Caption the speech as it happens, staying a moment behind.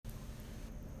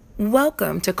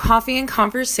Welcome to Coffee and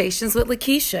Conversations with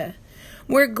Lakeisha.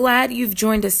 We're glad you've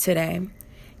joined us today.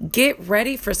 Get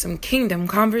ready for some kingdom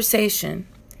conversation.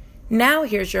 Now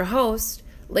here's your host,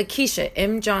 Lakeisha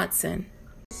M. Johnson.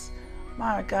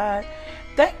 My God,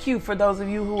 thank you for those of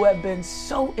you who have been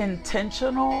so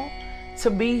intentional to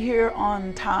be here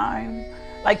on time.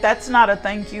 Like, that's not a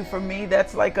thank you from me.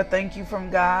 That's like a thank you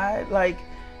from God. Like,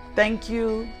 thank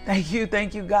you,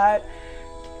 God.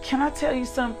 Can I tell you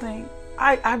something?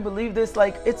 I believe this,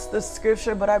 like it's the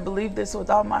scripture, but I believe this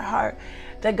with all my heart,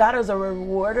 that God is a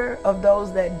rewarder of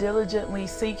those that diligently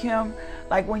seek him.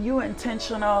 Like when you're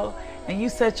intentional and you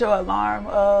set your alarm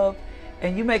up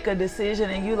and you make a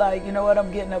decision and you like, you know what,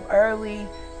 I'm getting up early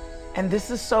and this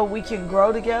is so we can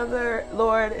grow together,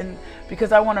 Lord, and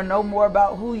because I want to know more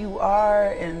about who you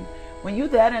are. And when you're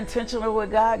that intentional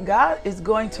with God, God is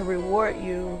going to reward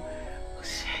you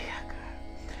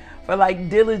for like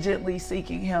diligently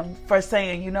seeking him, for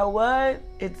saying, you know what,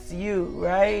 it's you,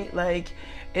 right? Like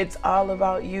it's all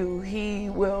about you.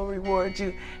 He will reward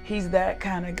you. He's that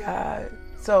kind of God.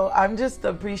 So I'm just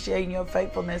appreciating your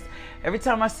faithfulness. Every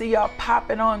time I see y'all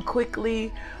popping on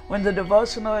quickly when the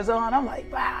devotional is on, I'm like,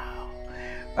 wow,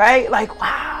 right? Like,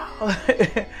 wow.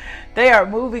 They are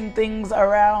moving things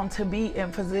around to be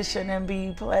in position and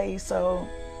be placed. So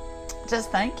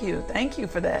just thank you. Thank you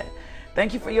for that.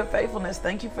 Thank you for your faithfulness.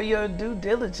 Thank you for your due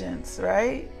diligence,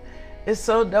 right? It's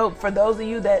so dope. For those of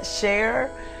you that share,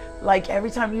 like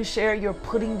every time you share, you're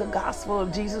putting the gospel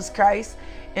of Jesus Christ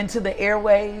into the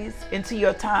airways, into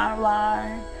your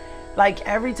timeline. Like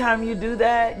every time you do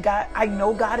that, God, I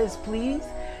know God is pleased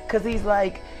because he's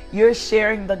like, you're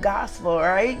sharing the gospel,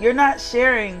 right? You're not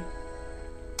sharing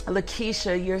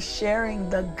Lakeisha, you're sharing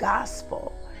the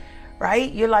gospel.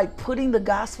 Right? You're like putting the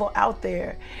gospel out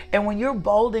there. And when you're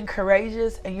bold and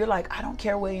courageous and you're like, I don't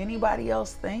care what anybody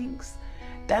else thinks,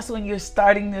 that's when you're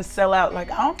starting to sell out. Like,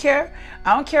 I don't care.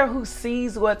 I don't care who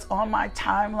sees what's on my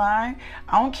timeline.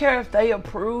 I don't care if they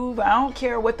approve. I don't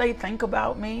care what they think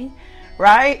about me.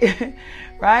 Right?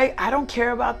 Right? I don't care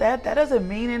about that. That doesn't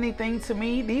mean anything to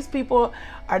me. These people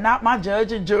are not my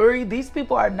judge and jury. These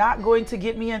people are not going to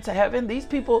get me into heaven. These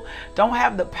people don't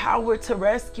have the power to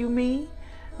rescue me.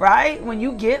 Right? When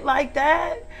you get like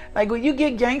that, like when you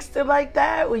get gangster like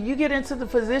that, when you get into the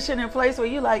position and place where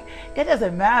you like, it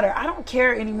doesn't matter. I don't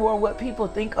care anymore what people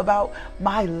think about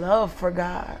my love for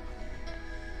God.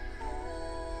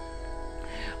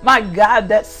 My God,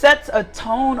 that sets a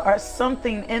tone or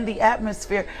something in the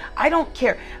atmosphere. I don't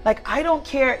care. Like, I don't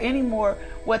care anymore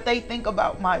what they think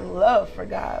about my love for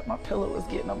God. My pillow was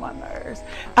getting on my nerves.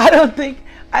 I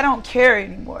don't care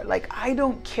anymore. Like, I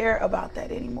don't care about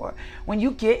that anymore. When you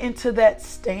get into that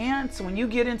stance, when you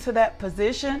get into that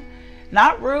position,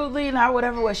 not rudely, not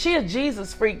whatever. Well, she a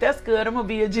Jesus freak. That's good. I'm going to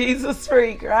be a Jesus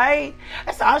freak, right?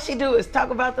 That's all she do is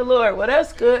talk about the Lord. Well,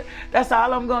 that's good. That's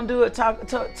all I'm going to do is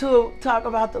talk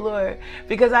about the Lord.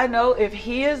 Because I know if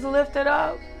he is lifted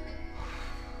up,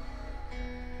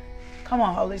 come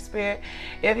on, Holy Spirit.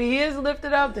 If he is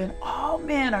lifted up, then all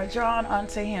men are drawn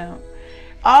unto him.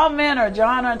 All men are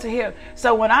drawn unto him.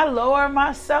 So when I lower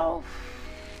myself,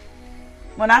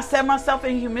 when I set myself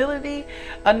in humility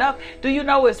enough, do you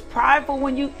know it's prideful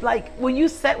when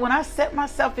when I set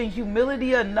myself in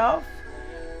humility enough,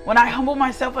 when I humble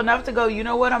myself enough to go, you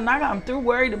know what, I'm through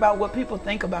worried about what people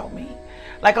think about me.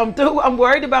 Like I'm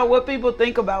worried about what people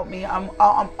think about me. I'm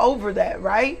over that,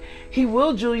 right? He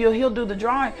will, Julia, he'll do the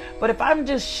drawing. But if I'm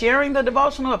just sharing the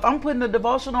devotional, if I'm putting the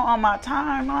devotional on my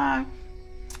timeline,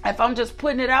 if I'm just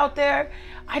putting it out there,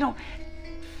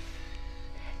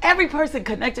 every person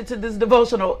connected to this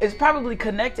devotional is probably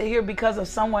connected here because of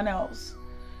someone else,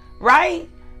 right?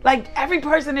 Like every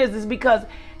person is because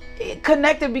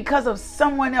connected because of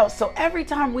someone else. So every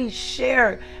time we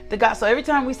share the gospel, every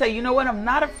time we say, you know what, I'm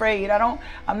not afraid. I'm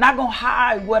not going to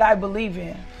hide what I believe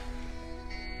in.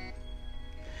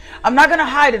 I'm not going to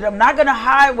hide it. I'm not going to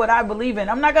hide what I believe in.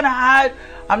 I'm not going to hide.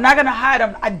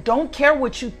 I don't care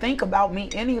what you think about me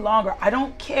any longer. I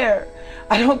don't care.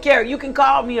 You can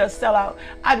call me a sellout.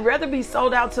 I'd rather be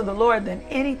sold out to the Lord than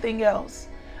anything else.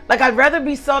 Like, I'd rather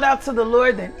be sold out to the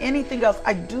Lord than anything else.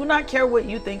 I do not care what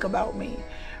you think about me.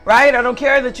 Right? I don't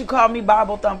care that you call me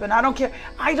Bible thumping. I don't care.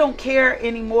 I don't care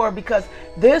anymore because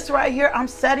this right here, I'm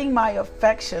setting my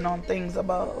affection on things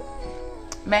above.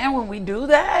 Man, when we do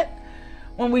that,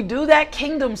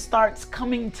 kingdom starts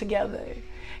coming together.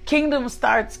 Kingdom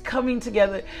starts coming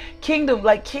together. Kingdom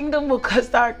will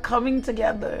start coming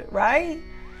together, right?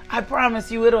 I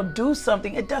promise you it'll do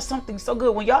something. It does something so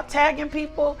good. When y'all tagging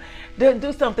people, they'll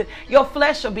do something. Your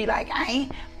flesh will be like,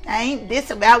 I ain't this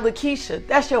about Lakeisha.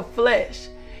 That's your flesh.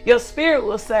 Your spirit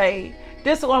will say,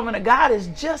 This woman of God is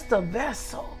just a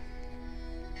vessel.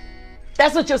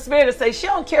 That's what your spirit will say. She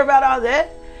don't care about all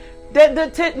that.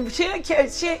 She didn't care.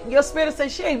 Your spirit will say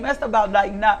she ain't messed about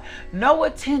like no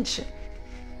attention.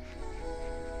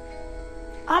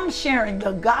 I'm sharing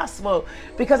the gospel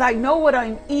because I know what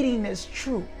I'm eating is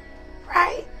true,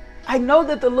 right? I know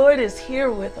that the Lord is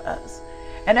here with us.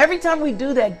 And every time we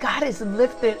do that, God is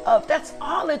lifted up. That's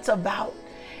all it's about.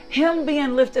 Him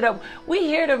being lifted up. We're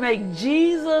here to make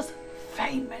Jesus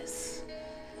famous.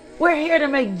 We're here to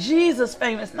make Jesus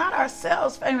famous, not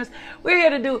ourselves famous. We're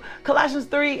here to do Colossians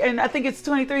 3, and I think it's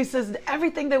 23, says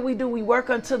everything that we do, we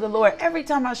work unto the Lord. Every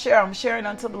time I share, I'm sharing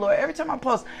unto the Lord. Every time I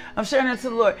post, I'm sharing unto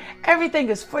the Lord. Everything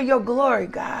is for your glory,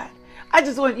 God. I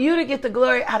just want you to get the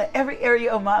glory out of every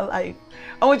area of my life.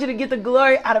 I want you to get the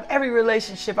glory out of every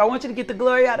relationship. I want you to get the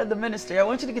glory out of the ministry. I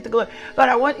want you to get the glory. But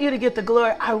I want you to get the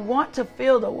glory. I want to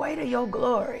feel the weight of your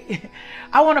glory.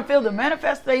 I want to feel the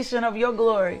manifestation of your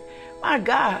glory. My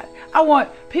God, I want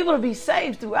people to be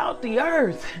saved throughout the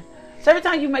earth. So every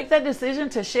time you make that decision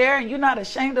to share and you're not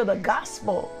ashamed of the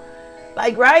gospel,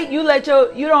 like, right? You're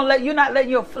not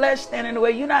letting your flesh stand in the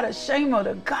way. You're not ashamed of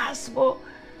the gospel.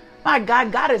 My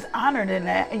God, God is honored in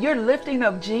that. And you're lifting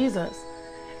up Jesus.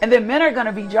 And then men are going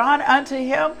to be drawn unto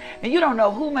him. And you don't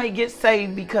know who may get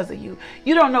saved because of you.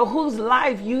 You don't know whose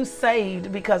life you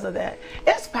saved because of that.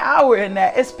 It's power in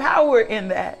that. It's power in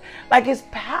that. Like, it's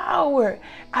power.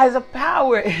 There's a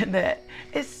power in that.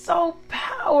 It's so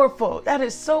powerful. That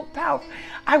is so powerful.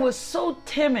 I was so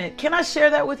timid. Can I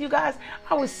share that with you guys?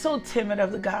 I was so timid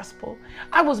of the gospel.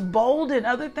 I was bold in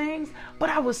other things, but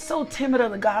I was so timid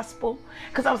of the gospel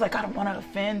because I was like, I don't want to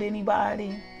offend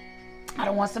anybody. I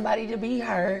don't want somebody to be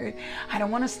hurt. I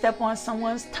don't want to step on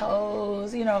someone's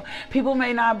toes. You know, people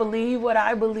may not believe what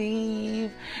I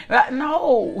believe.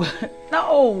 No.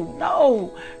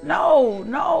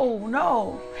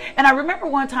 And I remember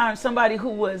one time somebody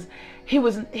who he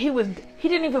didn't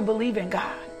even believe in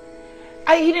God.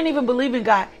 He didn't even believe in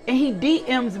God. And he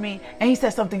DMs me and he said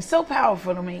something so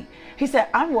powerful to me. He said,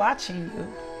 I'm watching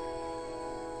you.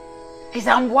 He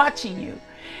said, I'm watching you.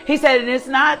 He said, and it's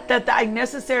not that I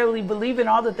necessarily believe in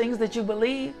all the things that you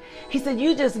believe. He said,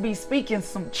 you just be speaking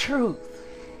some truth.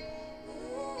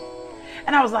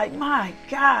 And I was like, my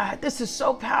God, this is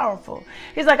so powerful.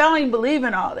 He's like, I don't even believe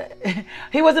in all that.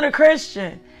 He wasn't a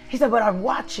Christian. He said, but I'm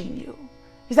watching you.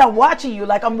 He said, I'm watching you.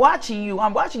 Like, I'm watching you.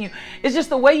 I'm watching you. It's just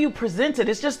the way you present it.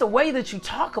 It's just the way that you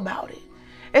talk about it.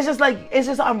 It's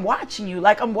just I'm watching you.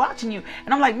 Like, I'm watching you.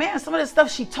 And I'm like, man, some of the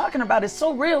stuff she's talking about is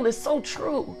so real. It's so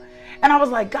true. And I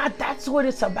was like, God, that's what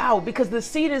it's about, because the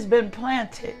seed has been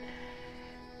planted.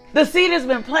 The seed has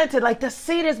been planted. Like, the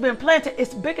seed has been planted.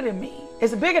 It's bigger than me.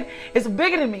 It's bigger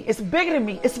than me. It's bigger than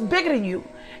me. It's bigger than you.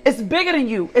 It's bigger than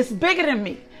you. It's bigger than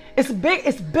me. It's bigger.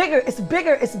 It's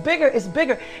bigger. It's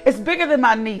bigger than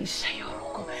my needs.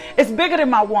 It's bigger than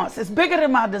my wants. It's bigger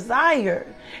than my desire.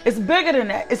 It's bigger than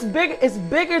that. It's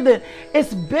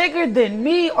bigger than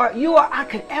me or you or I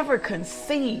could ever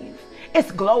conceive.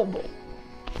 It's global.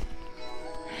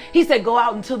 He said, go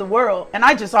out into the world. And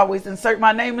I just always insert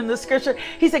my name in the scripture.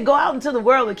 He said, go out into the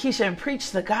world, Lakeisha, and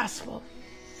preach the gospel.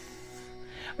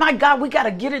 My God, we got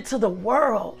to get it to the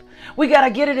world. We got to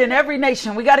get it in every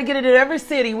nation. We got to get it in every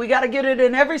city. We got to get it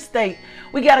in every state.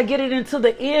 We got to get it into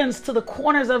the ends, to the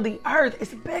corners of the earth.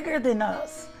 It's bigger than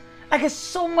us. Like, it's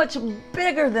so much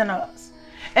bigger than us.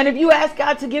 And if you ask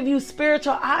God to give you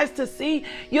spiritual eyes to see,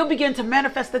 you'll begin to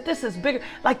manifest that this is bigger.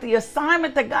 Like, the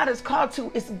assignment that God has called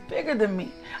to is bigger than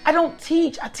me. I don't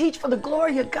teach. I teach for the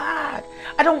glory of God.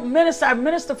 I don't minister. I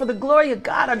minister for the glory of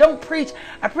God. I don't preach.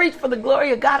 I preach for the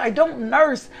glory of God. I don't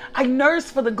nurse. I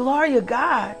nurse for the glory of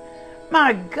God.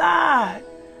 My God.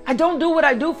 I don't do what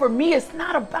I do for me. It's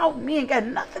not about me. It got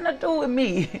nothing to do with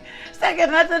me. It's got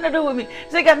nothing to do with me.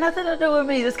 It's got nothing to do with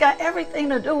me. It's got everything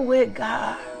to do with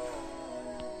God.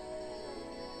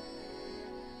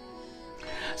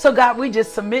 So God, we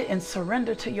just submit and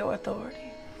surrender to your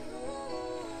authority,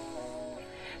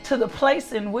 to the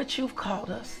place in which you've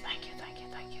called us. Thank you, thank you,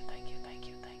 thank you, thank you, thank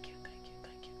you, thank you, thank you,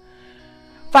 thank you.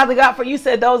 Father God, for you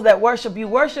said those that worship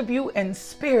you in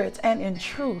spirit and in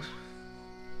truth.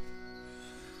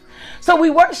 So we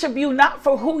worship you not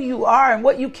for who you are and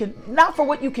not for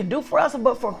what you can do for us,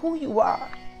 but for who you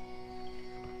are.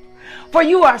 For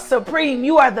you are supreme.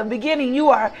 You are the beginning. You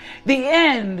are the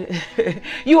end.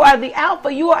 You are the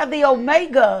Alpha. You are the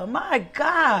Omega. My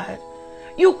God.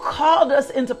 You called us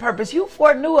into purpose. You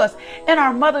foreknew us in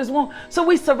our mother's womb. So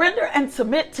we surrender and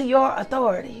submit to your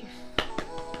authority.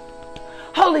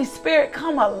 Holy Spirit,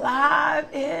 come alive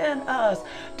in us.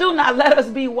 Do not let us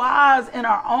be wise in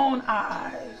our own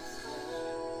eyes.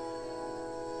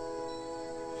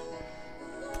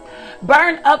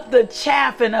 Burn up the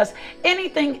chaff in us.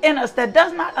 Anything in us that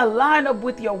does not align up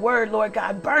with your word, Lord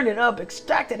God, burn it up,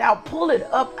 extract it out, pull it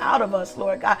up out of us,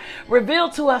 Lord God. Reveal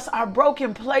to us our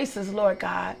broken places, Lord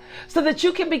God, so that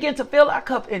you can begin to fill our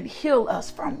cup and heal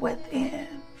us from within.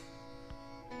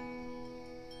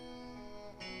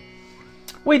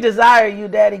 We desire you,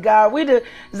 Daddy God. We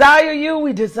desire you.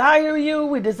 We desire you.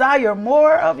 We desire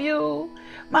more of you.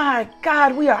 My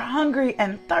God, we are hungry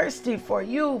and thirsty for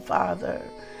you, Father.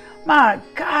 My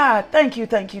God, thank you,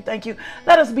 thank you, thank you.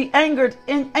 Let us be anchored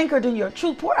in your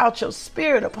truth. Pour out your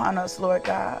spirit upon us, Lord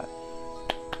God.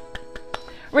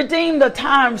 Redeem the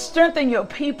time. Strengthen your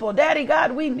people. Daddy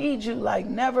God, we need you like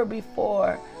never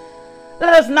before.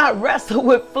 Let us not wrestle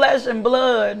with flesh and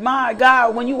blood. My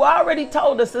God, when you already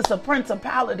told us it's a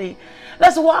principality,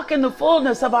 let's walk in the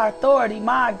fullness of our authority,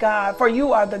 my God, for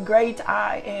you are the great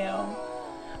I am.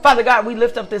 Father God, we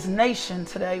lift up this nation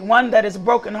today, one that is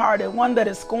brokenhearted, one that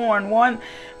is scorned, one,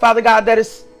 Father God, that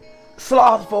is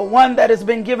slothful, one that has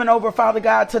been given over, Father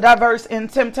God, to diverse in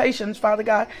temptations, Father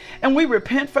God. And we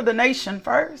repent for the nation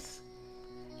first.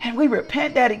 And we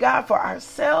repent, Daddy God, for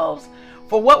ourselves,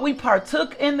 for what we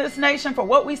partook in this nation, for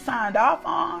what we signed off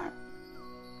on.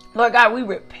 Lord God, we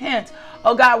repent.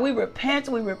 Oh God, we repent,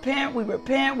 we repent, we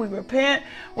repent, we repent,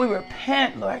 we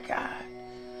repent, Lord God.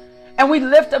 And we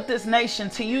lift up this nation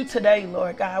to you today,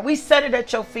 Lord God. We set it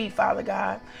at your feet, Father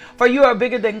God. For you are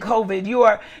bigger than COVID. You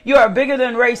are bigger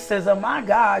than racism, my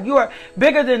God. You are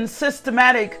bigger than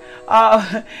systematic.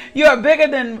 You are bigger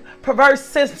than perverse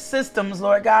systems,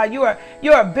 Lord God. You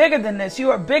are bigger than this.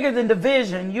 You are bigger than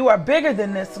division. You are bigger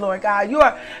than this, Lord God. You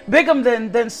are bigger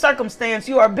than circumstance.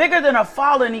 You are bigger than a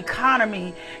fallen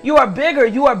economy. You are bigger.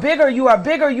 You are bigger. You are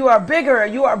bigger. You are bigger.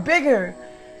 You are bigger.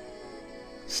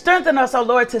 Strengthen us, oh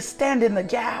Lord, to stand in the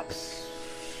gaps.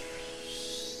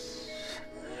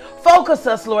 Focus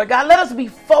us, Lord God. Let us be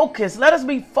focused. Let us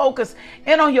be focused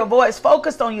in on your voice,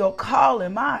 focused on your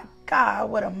calling. My God,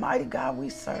 what a mighty God we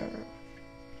serve.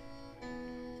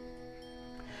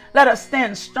 Let us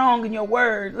stand strong in your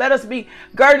word. Let us be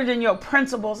girded in your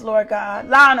principles, Lord God.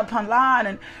 Line upon line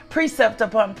and precept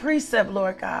upon precept,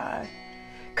 Lord God.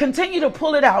 Continue to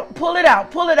pull it out, pull it out,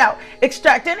 pull it out.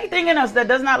 Extract anything in us that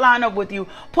does not line up with you.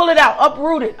 Pull it out,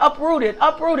 uproot it, uproot it,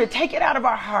 uproot it. Take it out of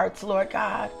our hearts, Lord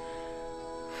God.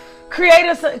 Creating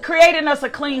us a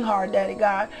clean heart, Daddy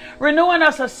God. Renewing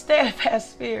us a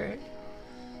steadfast spirit.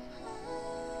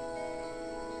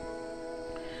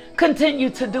 Continue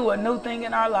to do a new thing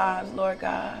in our lives, Lord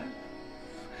God.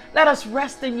 Let us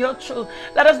rest in your truth.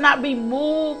 Let us not be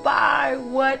moved by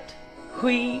what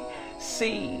we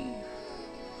see.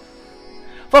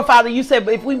 For Father, you said,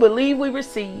 if we believe, we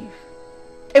receive.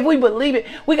 If we believe it,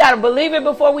 we got to believe it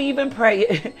before we even pray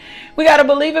it. We got to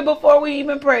believe it before we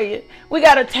even pray it. We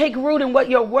got to take root in what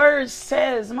your word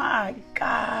says. My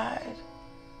God.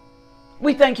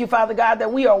 We thank you, Father God,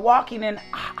 that we are walking in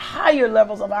higher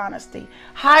levels of honesty,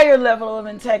 higher level of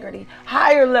integrity,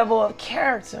 higher level of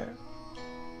character.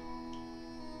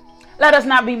 Let us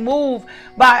not be moved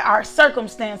by our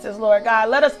circumstances, Lord God.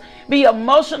 Let us be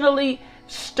emotionally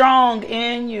strong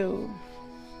in you.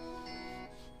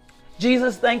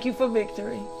 Jesus, thank you for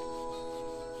victory.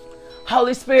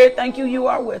 Holy Spirit, thank you, you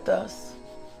are with us.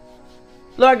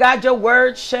 Lord God, your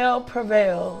word shall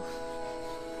prevail.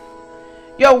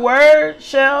 Your word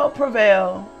shall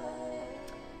prevail.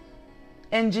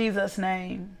 In Jesus'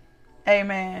 name,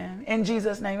 amen. In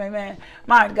Jesus' name, amen.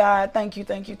 My God, thank you,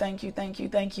 thank you, thank you, thank you,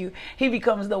 thank you. He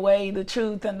becomes the way, the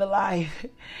truth, and the life.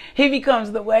 He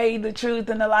becomes the way, the truth,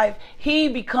 and the life. He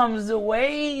becomes the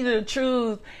way, the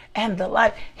truth, and the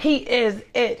life. He is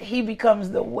it. He becomes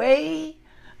the way,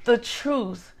 the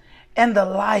truth, and the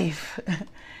life.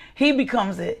 He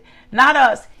becomes it. Not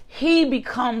us. He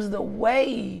becomes the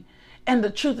way and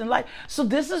the truth and life. So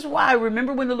this is why,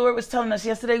 remember when the Lord was telling us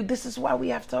yesterday, this is why we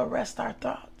have to arrest our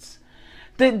thoughts.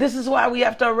 This is why we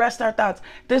have to arrest our thoughts.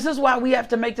 This is why we have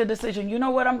to make the decision. You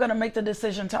know what? I'm going to make the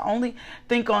decision to only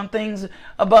think on things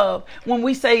above. When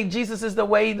we say Jesus is the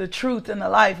way, the truth, and the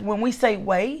life, when we say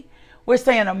way, we're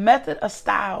saying a method, a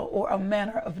style, or a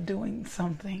manner of doing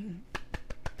something.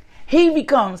 He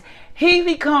becomes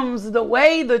the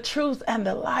way, the truth, and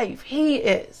the life. He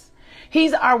is.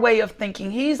 He's our way of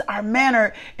thinking. He's our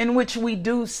manner in which we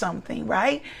do something,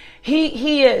 right?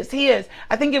 He is.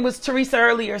 I think it was Teresa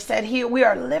earlier said we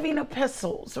are living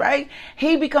epistles, right?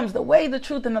 He becomes the way, the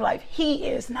truth, and the life. He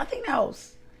is nothing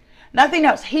else. Nothing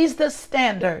else. He's the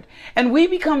standard. And we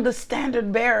become the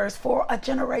standard bearers for a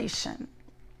generation.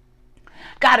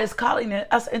 God is calling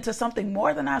us into something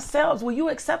more than ourselves. Will you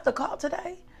accept the call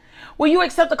today? Will you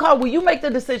accept the call? Will you make the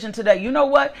decision today? You know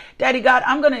what, Daddy God,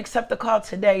 I'm going to accept the call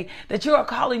today that you are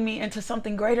calling me into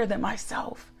something greater than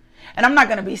myself. And I'm not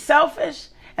going to be selfish.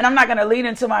 And I'm not going to lean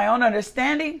into my own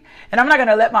understanding. And I'm not going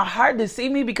to let my heart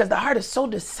deceive me, because the heart is so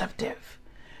deceptive.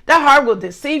 That heart will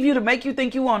deceive you to make you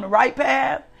think you're on the right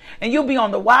path. And you'll be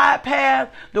on the wide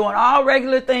path doing all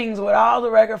regular things with all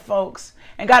the regular folks.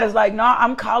 And God is like, no,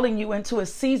 I'm calling you into a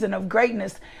season of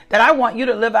greatness that I want you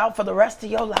to live out for the rest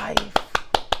of your life.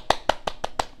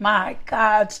 My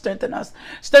God, strengthen us.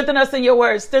 Strengthen us in your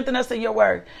word. Strengthen us in your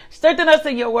word. Strengthen us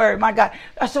in your word. My God.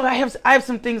 So I have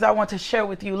some things I want to share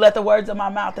with you. Let the words of my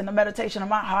mouth and the meditation of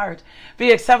my heart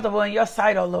be acceptable in your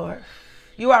sight, O Lord.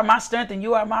 You are my strength and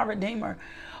you are my redeemer.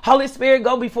 Holy Spirit,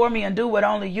 go before me and do what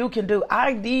only you can do.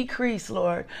 I decrease,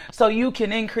 Lord, so you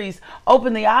can increase.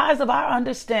 Open the eyes of our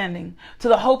understanding to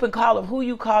the hope and call of who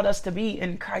you called us to be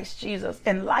in Christ Jesus.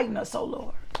 Enlighten us, O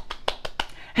Lord.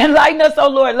 Enlighten us, O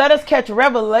Lord. Let us catch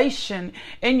revelation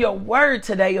in your word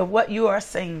today of what you are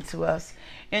saying to us.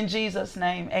 In Jesus'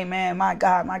 name, amen. My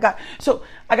God, my God. So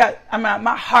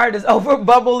my heart is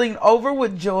bubbling over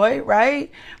with joy,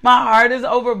 right? My heart is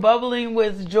bubbling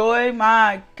with joy.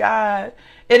 My God.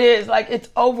 It is like it's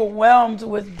overwhelmed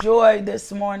with joy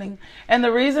this morning. And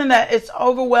the reason that it's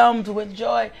overwhelmed with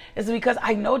joy is because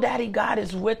I know Daddy God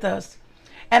is with us.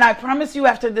 And I promise you,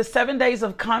 after the 7 days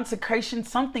of consecration,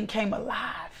 something came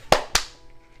alive.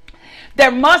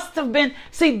 There must have been,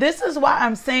 see, this is why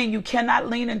I'm saying you cannot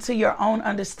lean into your own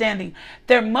understanding.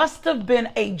 There must have been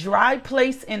a dry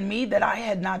place in me that I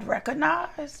had not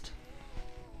recognized.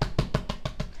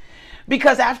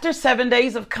 Because after 7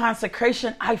 days of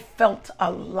consecration, I felt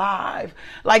alive.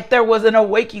 Like there was an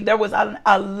awakening. There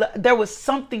was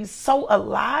something so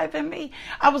alive in me.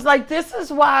 I was like, this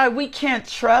is why we can't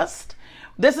trust.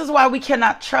 This is why we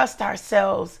cannot trust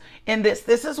ourselves in this.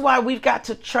 This is why we've got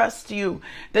to trust you.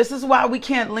 This is why we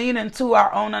can't lean into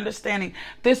our own understanding.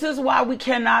 This is why we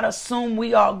cannot assume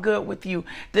we are good with you.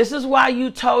 This is why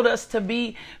you told us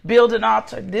to build an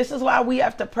altar. This is why we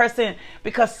have to press in,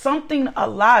 because something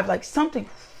alive, like something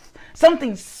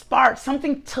sparked,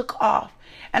 something took off.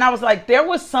 And I was like, there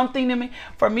was something in me.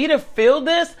 For me to feel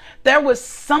this, there was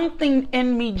something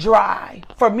in me dry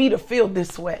for me to feel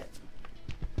this wet.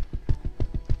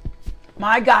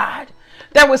 My God,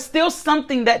 there was still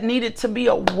something that needed to be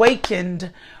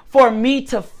awakened for me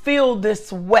to feel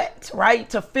this wet, right?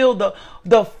 To feel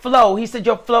the flow. He said,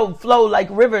 your flow like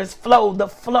rivers flow, the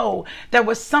flow. There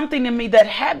was something in me that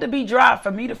had to be dry for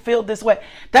me to feel this wet.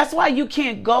 That's why you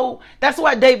can't go. That's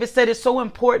why David said it's so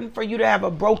important for you to have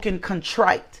a broken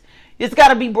contrite. It's got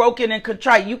to be broken and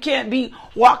contrite. You can't be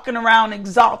walking around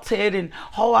exalted and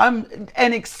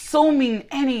assuming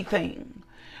anything.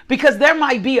 Because there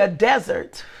might be a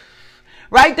desert,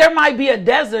 right? There might be a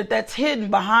desert that's hidden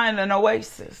behind an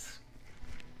oasis.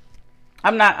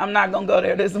 I'm not going to go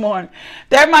there this morning.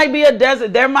 There might be a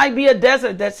desert. There might be a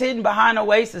desert that's hidden behind an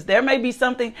oasis. There may be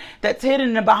something that's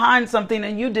hidden behind something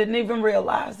and you didn't even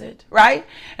realize it, right?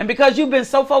 And because you've been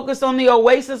so focused on the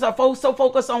oasis or so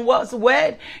focused on what's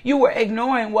wet, you were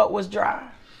ignoring what was dry.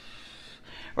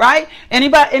 Right?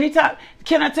 Anytime,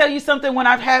 can I tell you something? When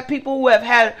I've had people who have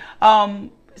had,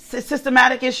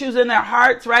 systematic issues in their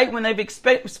hearts, right? When they've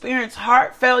experienced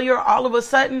heart failure, all of a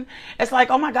sudden, it's like,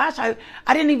 oh my gosh, I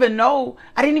didn't even know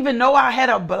I had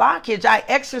a blockage. I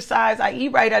exercise, I eat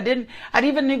right. I didn't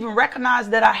even recognize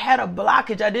that I had a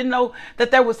blockage. I didn't know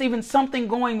that there was even something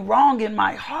going wrong in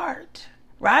my heart,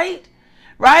 right?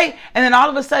 Right? And then all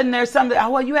of a sudden there's something,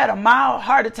 oh, well, you had a mild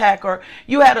heart attack or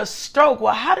you had a stroke.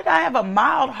 Well, how did I have a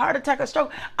mild heart attack or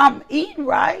stroke? I'm eating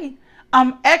right.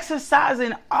 I'm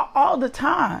exercising all the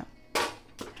time.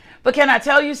 But can I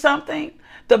tell you something?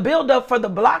 The buildup for the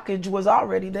blockage was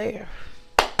already there.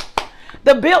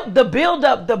 The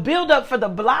buildup for the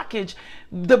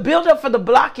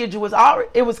blockage was already,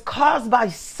 it was caused by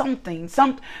something.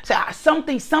 Something.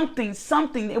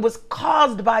 It was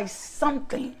caused by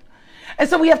something. And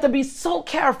so we have to be so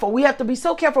careful. We have to be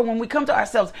so careful when we come to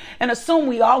ourselves and assume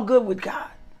we all good with God.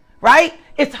 Right?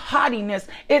 It's haughtiness.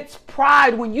 It's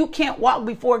pride when you can't walk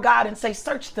before God and say,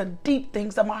 search the deep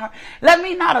things of my heart. Let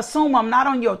me not assume I'm not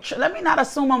on let me not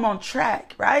assume I'm on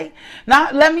track, right?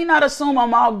 Let me not assume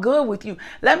I'm all good with you.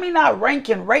 Let me not rank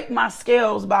and rate my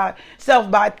scales by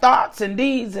thoughts and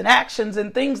deeds and actions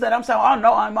and things that I'm saying, oh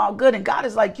no, I'm all good. And God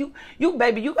is like, you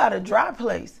baby, you got a dry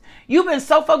place. You've been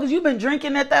so focused. You've been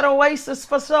drinking at that oasis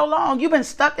for so long. You've been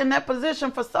stuck in that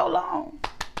position for so long.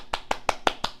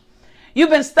 You've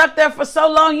been stuck there for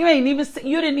so long, you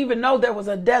didn't even know there was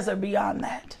a desert beyond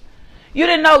that. You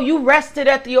didn't know. You rested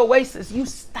at the oasis. You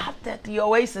stopped at the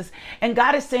oasis. And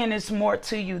God is saying there's more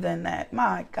to you than that.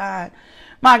 My God.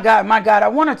 My God, my God, I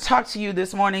want to talk to you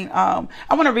this morning. I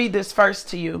want to read this first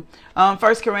to you. 1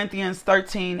 Corinthians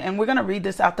 13, and we're going to read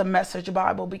this out the Message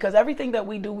Bible, because everything that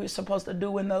we do, we're supposed to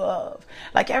do in the love.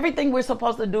 Like everything we're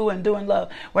supposed to do and do in love.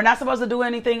 We're not supposed to do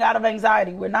anything out of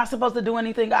anxiety. We're not supposed to do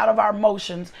anything out of our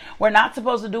emotions. We're not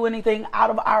supposed to do anything out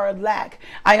of our lack.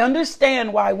 I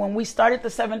understand why when we started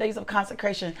the 7 days of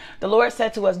consecration, the Lord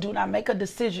said to us, do not make a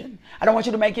decision. I don't want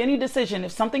you to make any decision.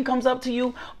 If something comes up to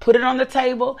you, put it on the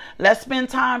table. Let's spend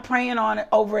time praying on it,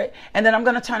 over it. And then I'm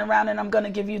going to turn around and I'm going to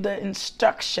give you the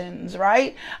instructions,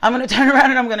 right? I'm going to turn around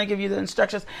and I'm going to give you the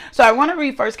instructions. So I want to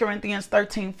read 1 Corinthians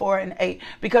 13, 4 and 8,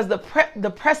 because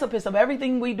the precipice of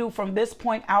everything we do from this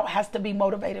point out has to be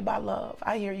motivated by love.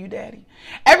 I hear you, Daddy.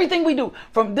 Everything we do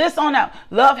from this on out,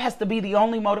 love has to be the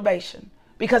only motivation,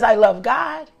 because I love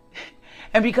God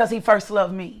and because he first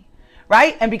loved me.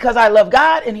 Right? And because I love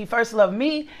God and he first loved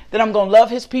me, then I'm going to love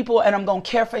his people and I'm going to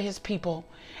care for his people.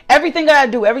 Everything that I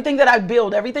do, everything that I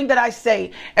build, everything that I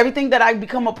say, everything that I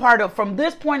become a part of from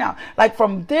this point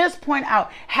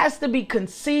out, has to be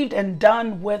conceived and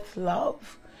done with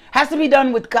love. Has to be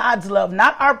done with God's love,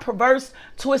 not our perverse,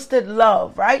 twisted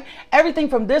love, right? Everything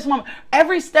from this moment,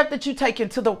 every step that you take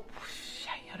into the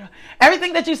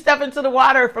everything that you step into the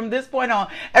water from this point on,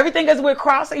 everything as we're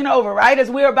crossing over, right?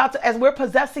 As we're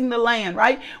possessing the land,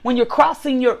 right? When you're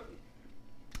crossing,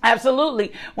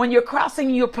 absolutely. When you're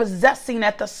crossing, you're possessing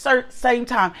at the same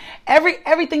time.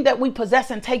 Everything that we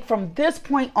possess and take from this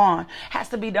point on has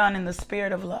to be done in the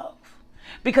spirit of love.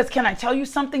 Because can I tell you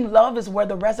something? Love is where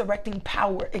the resurrecting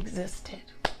power existed.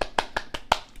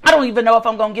 I don't even know if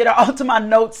I'm going to get all to my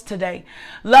notes today.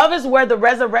 Love is where the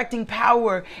resurrecting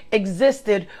power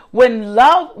existed when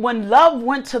love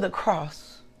went to the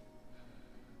cross.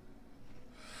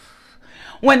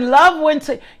 When love went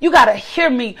to, you got to hear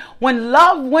me. When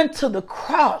love went to the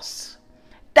cross,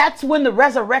 that's when the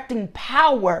resurrecting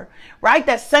power, right?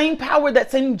 That same power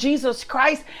that's in Jesus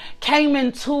Christ came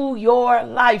into your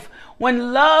life.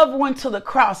 When love went to the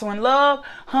cross, when love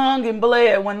hung and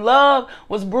bled, when love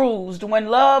was bruised, when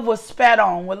love was spat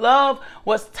on, when love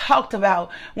was talked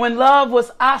about, when love was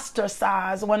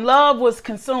ostracized, when love was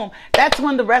consumed, that's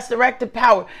when the resurrected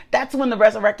power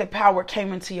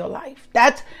came into your life.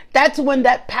 That's when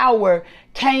that power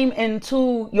came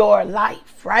into your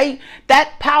life, right?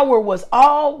 That power was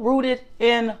all rooted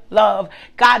in love.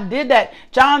 God did that.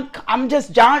 John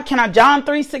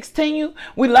 3:16 you?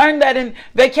 We learned that in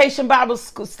Vacation Bible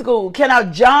School. Can I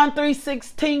John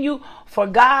 3:16 you? For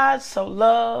God so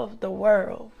loved the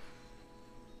world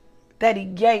that he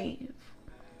gave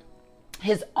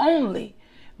his only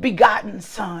begotten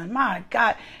son. My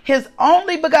God, his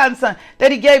only begotten son,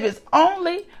 that he gave his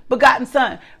only begotten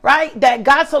son, right? That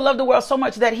God so loved the world so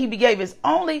much that he gave his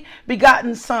only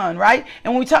begotten son, right?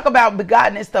 And when we talk about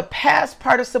begotten, it's the past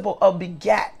participle of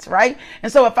begat, right?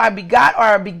 And so if I begot or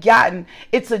are begotten,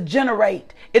 it's a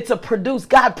generate, it's a produce.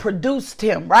 God produced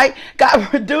him, right? God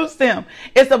produced him.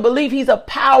 It's a belief. He's a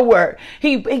power.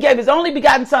 He gave his only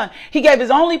begotten son. He gave his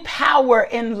only power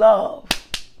in love.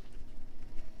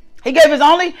 He gave his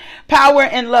only power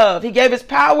in love. He gave his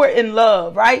power in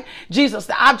love, right? Jesus,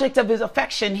 the object of his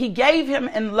affection, he gave him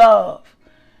in love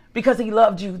because he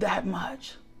loved you that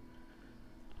much.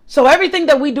 So everything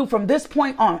that we do from this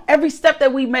point on, every step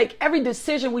that we make, every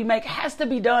decision we make has to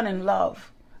be done in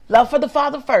love. Love for the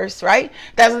Father first, right?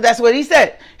 That's what he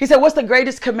said. He said, what's the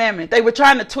greatest commandment? They were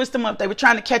trying to twist him up. They were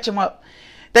trying to catch him up.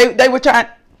 They were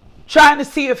trying to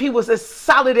see if he was as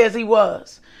solid as he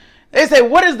was. They say,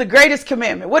 what is the greatest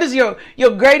commandment? What is your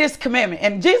greatest commandment?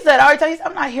 And Jesus said, I already tell you,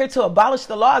 I'm not here to abolish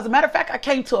the law. As a matter of fact, I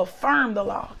came to affirm the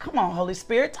law. Come on, Holy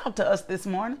Spirit, talk to us this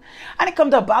morning. I didn't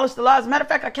come to abolish the law. As a matter of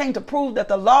fact, I came to prove that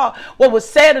the law, what was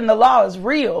said in the law is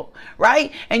real,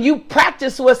 right? And you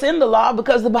practice what's in the law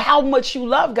because of how much you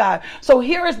love God. So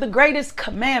here is the greatest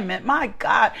commandment. My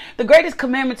God, the greatest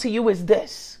commandment to you is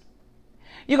this.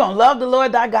 You're going to love the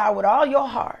Lord thy God with all your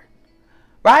heart.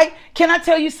 Right? Can I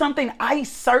tell you something? I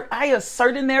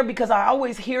assert in there because I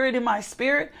always hear it in my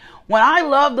spirit. When I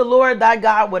love the Lord thy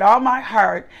God with all my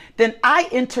heart, then I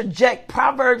interject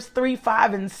Proverbs 3,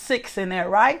 5, and 6 in there,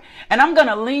 right? And I'm going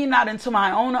to lean not into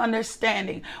my own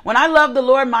understanding. When I love the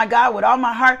Lord my God with all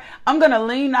my heart, I'm going to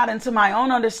lean not into my own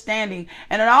understanding.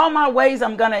 And in all my ways,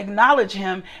 I'm going to acknowledge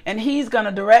him and he's going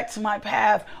to direct my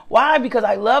path. Why? Because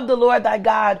I love the Lord thy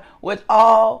God with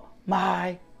all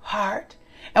my heart.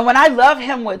 And when I love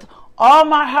him with all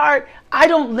my heart, I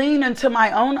don't lean into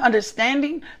my own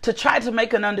understanding to try to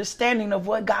make an understanding of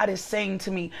what God is saying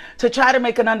to me, to try to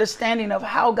make an understanding of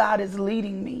how God is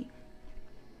leading me.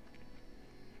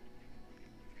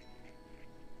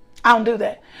 I don't do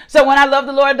that. So when I love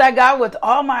the Lord thy God with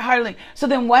all my heart, so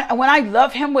then when I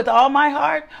love him with all my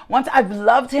heart, once I've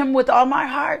loved him with all my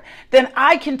heart, then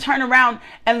I can turn around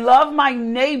and love my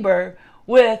neighbor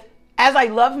as I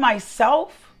love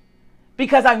myself,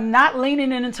 because I'm not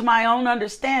leaning into my own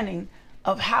understanding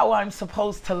of how I'm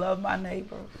supposed to love my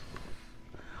neighbor.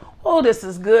 Oh, this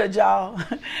is good, y'all.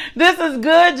 This is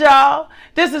good, y'all.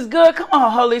 This is good. Come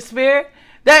on, Holy Spirit.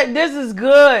 This is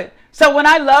good. So when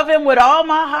I love him with all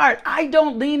my heart, I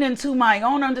don't lean into my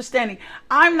own understanding.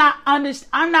 I'm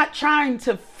not trying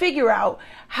to figure out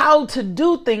how to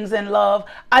do things in love.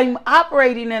 I'm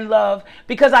operating in love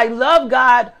because I love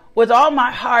God with all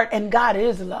my heart, and God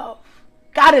is love.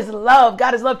 God is love.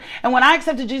 God is love. And when I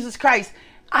accepted Jesus Christ,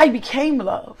 I became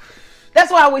love.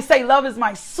 That's why I always say love is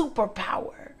my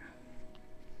superpower.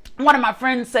 One of my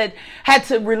friends had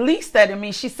to release that in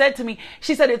me. She said to me,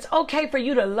 it's okay for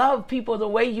you to love people the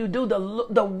way you do.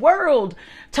 The world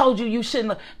told you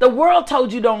shouldn't. The world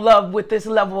told you don't love with this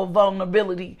level of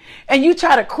vulnerability. And you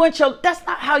try to that's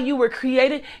not how you were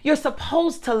created. You're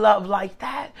supposed to love like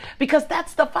that because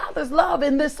that's the Father's love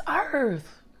in this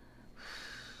earth.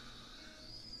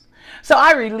 So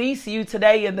I release you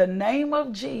today in the name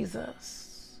of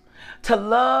Jesus to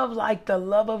love like the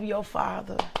love of your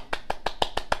Father.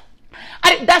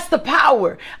 That's the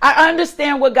power. I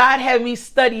understand what God had me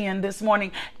studying this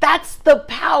morning. That's the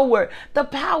power. The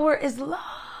power is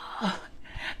love.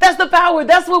 That's the power.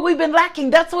 That's what we've been lacking.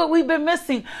 That's what we've been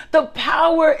missing. The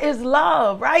power is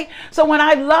love, right? So when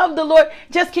I love the Lord,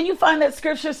 can you find that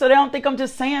scripture so they don't think I'm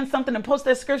just saying something and post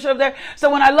that scripture up there?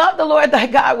 So when I love the Lord thy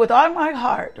God with all my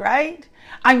heart, right?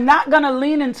 I'm not going to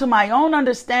lean into my own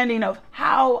understanding of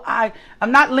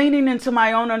I'm not leaning into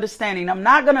my own understanding. I'm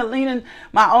not going to lean in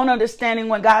my own understanding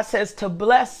when God says to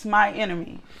bless my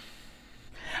enemy.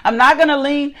 I'm not going to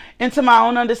lean into my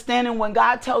own understanding when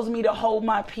God tells me to hold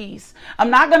my peace.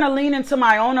 I'm not going to lean into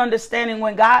my own understanding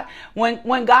when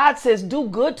God says do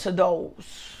good to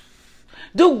those.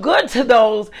 Do good to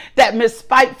those that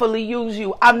misspitefully use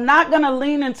you. I'm not going to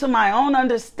lean into my own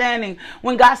understanding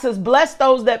when God says, bless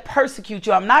those that persecute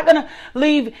you. I'm not going to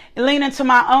lean into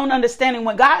my own understanding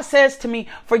when God says to me,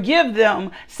 forgive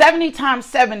them 70 times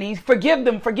 70. Forgive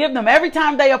them. Every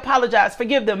time they apologize,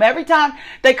 forgive them. Every time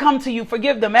they come to you,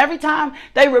 forgive them. Every time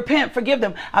they repent, forgive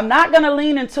them. I'm not going to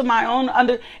lean into my own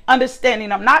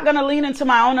understanding. I'm not going to lean into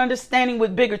my own understanding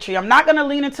with bigotry. I'm not going to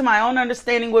lean into my own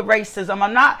understanding with racism.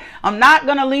 I'm not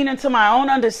going to lean into my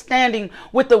own understanding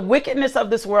with the wickedness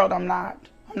of this world. I am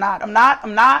not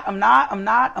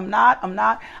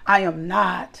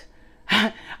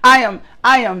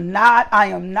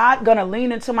going to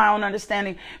lean into my own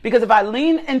understanding, because if I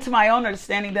lean into my own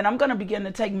understanding, then I'm going to begin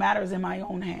to take matters in my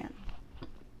own hand.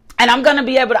 And I'm going to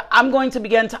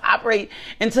begin to operate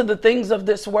into the things of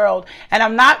this world. And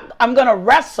I'm going to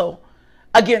wrestle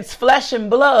against flesh and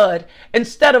blood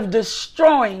instead of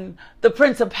destroying the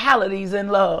principalities in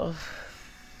love.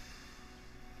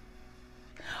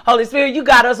 Holy Spirit, you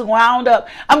got us wound up.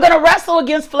 I'm going to wrestle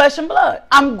against flesh and blood.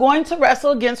 I'm going to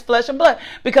wrestle against flesh and blood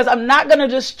because I'm not going to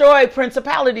destroy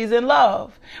principalities in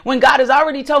love. When God has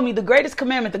already told me the greatest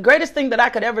commandment, the greatest thing that I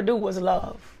could ever do was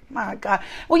love. My God.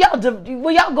 Will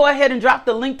y'all go ahead and drop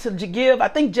the link to give? I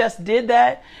think Jess did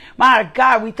that. My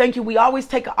God, we thank you. We always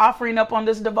take an offering up on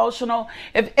this devotional.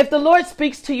 If the Lord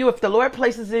speaks to you, if the Lord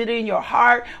places it in your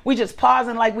heart, we just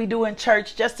pausing like we do in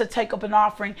church just to take up an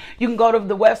offering. You can go to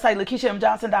the website,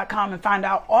 LakeishaMJohnson.com, and find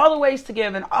out all the ways to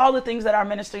give and all the things that our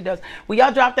ministry does. Will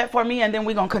y'all drop that for me? And then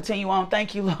we're going to continue on.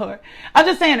 Thank you, Lord. I'm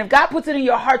just saying, if God puts it in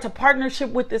your heart to partnership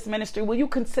with this ministry, will you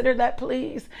consider that,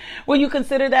 please? Will you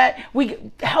consider that?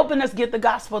 Helping us get the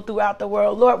gospel throughout the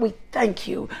world. Lord, we thank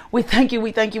you. We thank you.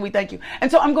 We thank you. We thank you.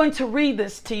 And so I'm going to read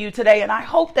this to you today. And I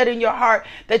hope that in your heart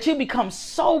that you become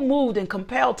so moved and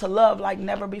compelled to love like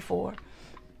never before.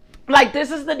 Like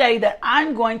this is the day that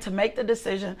I'm going to make the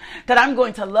decision that I'm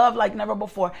going to love like never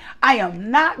before. I am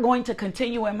not going to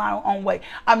continue in my own way.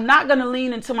 I'm not going to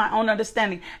lean into my own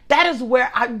understanding. That is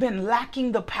where I've been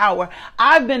lacking the power.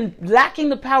 I've been lacking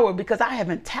the power because I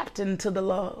haven't tapped into the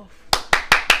love.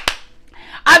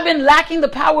 I've been lacking the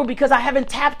power because I haven't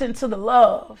tapped into the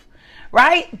love,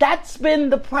 right? That's been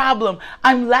the problem.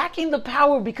 I'm lacking the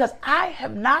power because I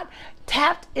have not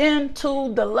tapped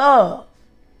into the love.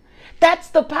 That's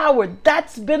the power.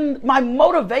 That's been, my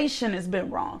motivation has been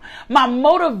wrong. My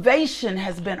motivation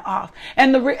has been off.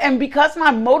 And because my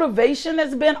motivation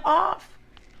has been off,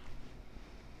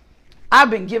 I've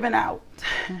been giving out.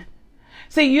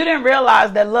 See, you didn't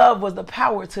realize that love was the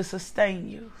power to sustain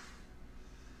you.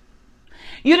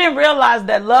 You didn't realize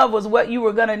that love was what you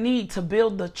were going to need to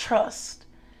build the trust.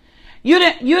 You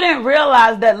didn't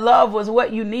realize that love was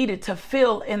what you needed to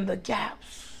fill in the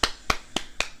gaps.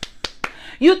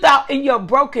 You thought in your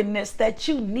brokenness that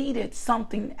you needed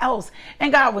something else.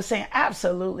 And God was saying,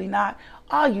 absolutely not.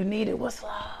 All you needed was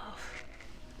love.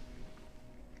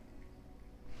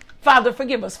 Father,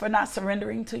 forgive us for not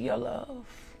surrendering to your love.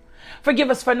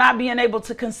 Forgive us for not being able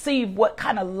to conceive what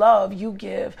kind of love you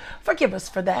give. Forgive us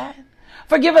for that.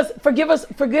 Forgive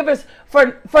us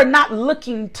for not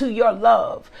looking to your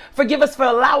love. Forgive us for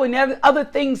allowing other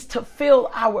things to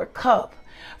fill our cup.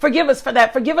 Forgive us for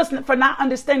that. Forgive us for not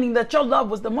understanding that your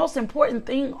love was the most important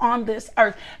thing on this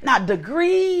earth. Not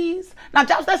degrees, not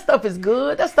jobs. That stuff is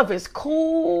good. That stuff is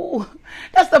cool.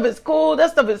 That stuff is cool.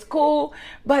 That stuff is cool.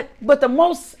 But the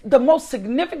most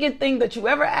significant thing that you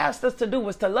ever asked us to do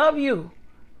was to love you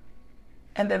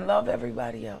and then love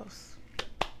everybody else.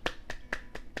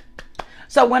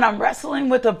 So when I'm wrestling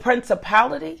with a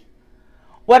principality,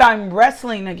 what I'm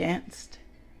wrestling against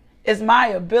is my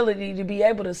ability to be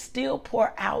able to still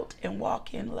pour out and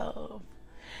walk in love.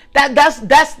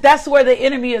 That's where the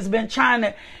enemy has been trying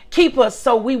to keep us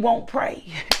so we won't pray.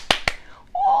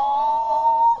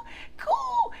 Oh,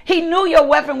 cool. He knew your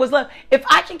weapon was love. If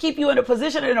I can keep you in a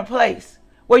position, in a place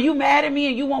where you mad at me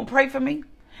and you won't pray for me,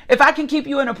 if I can keep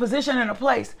you in a position, in a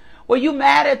place where you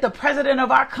mad at the president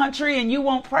of our country and you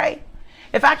won't pray,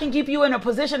 if I can keep you in a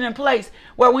position and place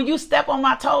where when you step on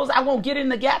my toes, I won't get in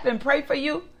the gap and pray for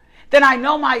you, then I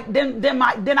know then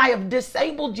I have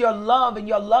disabled your love, and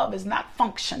your love is not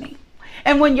functioning.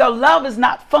 And when your love is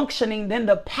not functioning, then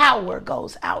the power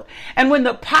goes out. And when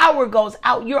the power goes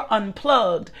out, you're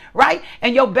unplugged, right?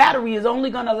 And your battery is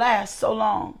only going to last so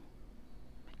long.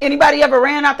 Anybody ever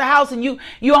ran out the house and you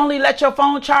only let your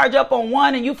phone charge up on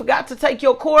 1 and you forgot to take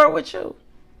your cord with you?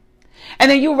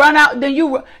 And then you run out, then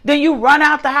you run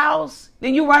out the house.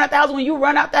 Then you run out the house. When you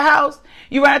run out the house,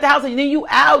 you run out the house, and then you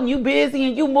out and you busy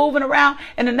and you moving around.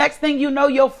 And the next thing you know,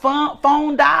 your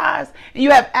phone dies. And you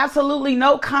have absolutely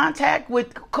no contact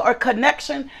with or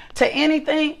connection to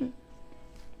anything.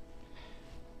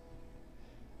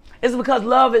 It's because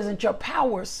love isn't your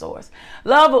power source.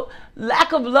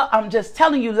 Lack of love, I'm just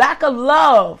telling you, lack of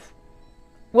love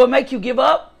will make you give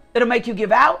up. It'll make you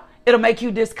give out. It'll make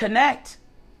you disconnect.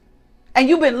 And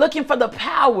you've been looking for the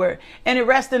power, and it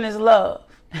rests in his love,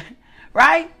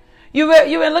 right? You've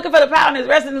been looking for the power, and it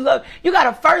rests in his love. You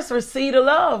got to first receive the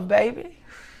love, baby.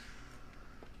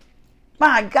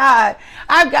 My God,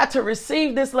 I've got to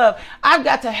receive this love. I've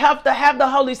got to have the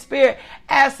Holy Spirit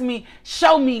ask me,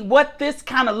 show me what this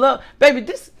kind of love, baby,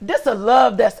 this a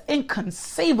love that's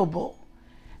inconceivable.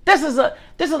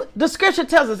 The scripture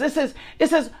tells us, it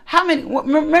says how many,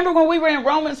 remember when we were in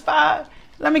Romans 5?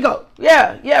 Let me go.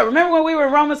 Yeah. Remember when we were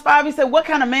in Romans 5, he said, what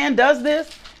kind of man does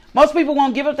this? Most people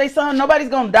won't give up their son. Nobody's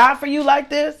going to die for you like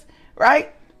this,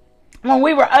 right? When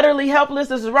we were utterly helpless,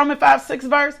 this is Romans 5:6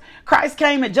 verse. Christ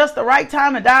came at just the right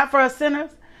time and died for us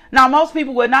sinners. Now, most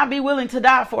people would not be willing to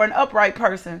die for an upright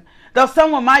person, though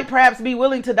someone might perhaps be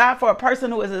willing to die for a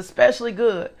person who is especially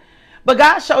good. But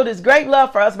God showed his great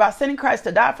love for us by sending Christ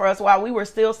to die for us while we were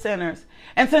still sinners.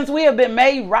 And since we have been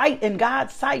made right in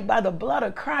God's sight by the blood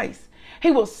of Christ, he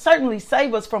will certainly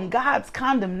save us from God's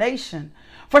condemnation.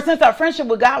 For since our friendship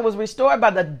with God was restored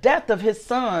by the death of his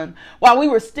son, while we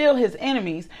were still his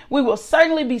enemies, we will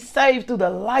certainly be saved through the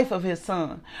life of his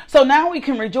son. So now we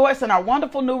can rejoice in our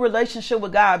wonderful new relationship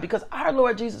with God because our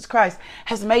Lord Jesus Christ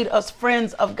has made us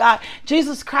friends of God.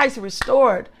 Jesus Christ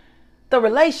restored the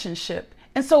relationship.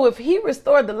 And so if he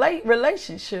restored the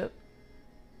relationship,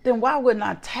 then why wouldn't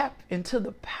I tap into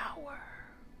the power?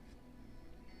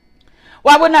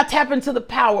 Why wouldn't I tap into the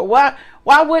power?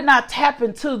 Why wouldn't I tap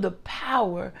into the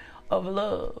power of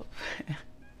love?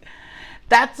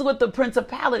 That's what the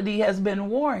principality has been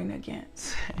warring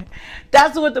against.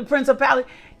 That's what the principality,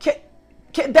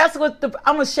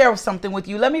 I'm going to share something with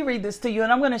you. Let me read this to you,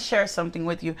 and I'm going to share something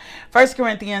with you. 1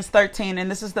 Corinthians 13,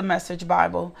 and this is the Message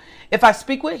Bible. If I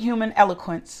speak with human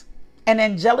eloquence and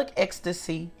angelic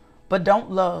ecstasy, but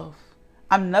don't love,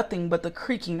 I'm nothing but the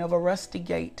creaking of a rusty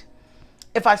gate.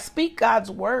 If I speak God's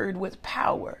word with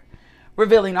power,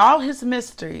 revealing all his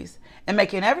mysteries and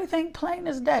making everything plain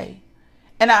as day,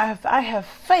 and I have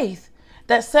faith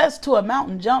that says to a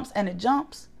mountain jumps and it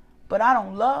jumps, but I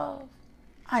don't love,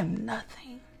 I'm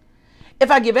nothing.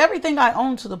 If I give everything I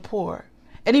own to the poor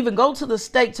and even go to the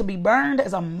stake to be burned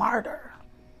as a martyr,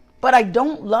 but I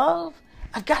don't love,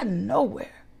 I've gotten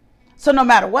nowhere. So no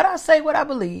matter what I say, what I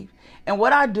believe, and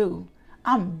what I do,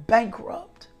 I'm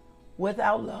bankrupt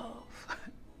without love.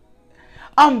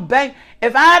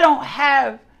 If I don't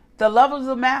have the love of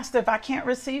the master, if I can't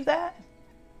receive that,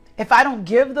 if I don't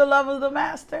give the love of the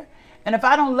master, And if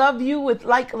I don't love you with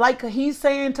like he's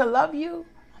saying to love you,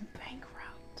 I'm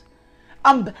bankrupt.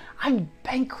 I'm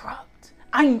bankrupt.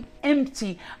 I'm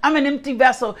empty. I'm an empty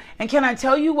vessel. And can I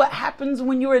tell you what happens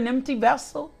when you're an empty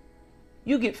vessel?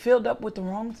 You get filled up with the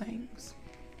wrong things.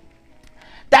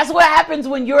 That's what happens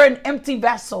when you're an empty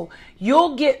vessel.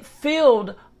 You'll get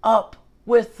filled up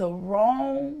with the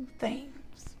wrong things.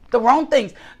 The wrong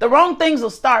things. The wrong things will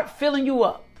start filling you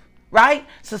up, right?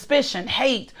 Suspicion,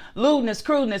 hate, lewdness,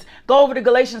 crudeness. Go over to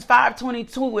Galatians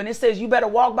 5:22 and it says you better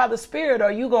walk by the Spirit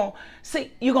or you're going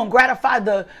to gratify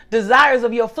the desires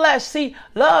of your flesh. See,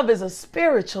 love is a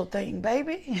spiritual thing,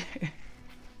 baby.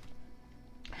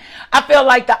 I feel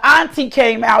like the auntie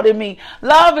came out in me.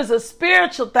 Love is a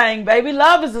spiritual thing, baby.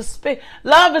 Love is a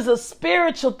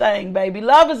spiritual thing, baby.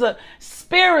 Love is a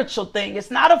spiritual thing.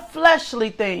 It's not a fleshly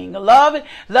thing. Love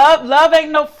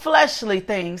ain't no fleshly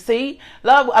thing. See,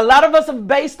 love. A lot of us have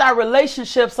based our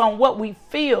relationships on what we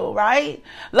feel, right?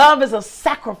 Love is a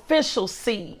sacrificial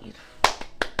seed.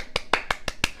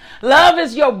 Love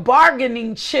is your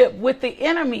bargaining chip with the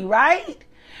enemy, right?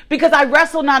 Because I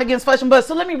wrestle not against flesh and blood.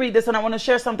 So let me read this and I want to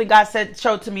share something God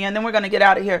showed to me and then we're going to get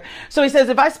out of here. So he says,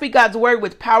 if I speak God's word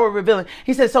with power revealing,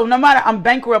 he says, so no matter, I'm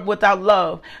bankrupt without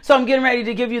love. So I'm getting ready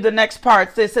to give you the next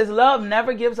part. So it says, love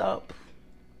never gives up.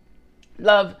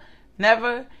 Love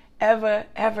never, ever,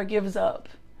 ever gives up.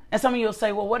 And some of you will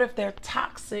say, well, what if they're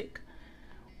toxic?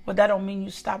 Well, that don't mean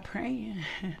you stop praying.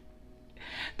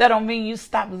 That don't mean you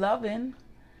stop loving.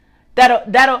 That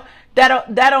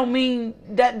don't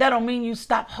mean you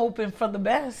stop hoping for the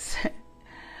best.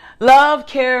 Love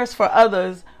cares for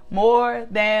others more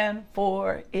than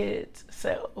for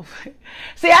itself.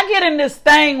 See, I get in this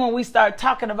thing when we start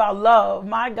talking about love,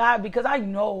 my God, because I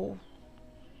know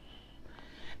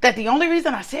that the only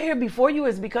reason I sit here before you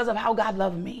is because of how God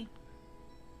loved me.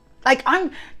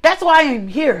 That's why I'm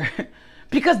here.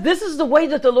 Because this is the way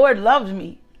that the Lord loved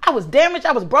me. I was damaged,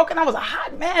 I was broken, I was a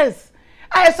hot mess.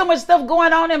 I had so much stuff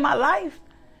going on in my life.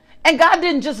 And God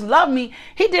didn't just love me.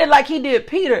 He did like he did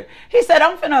Peter. He said,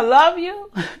 I'm finna love you.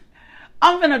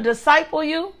 I'm finna disciple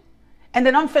you. And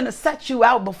then I'm finna set you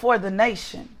out before the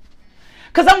nation.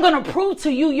 Because I'm going to prove to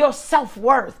you your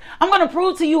self-worth. I'm going to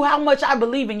prove to you how much I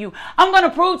believe in you. I'm going to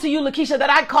prove to you, Lakeisha, that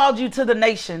I called you to the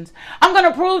nations. I'm going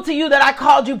to prove to you that I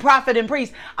called you prophet and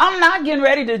priest. I'm not getting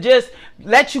ready to just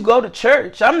let you go to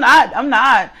church. I'm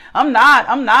not.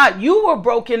 You were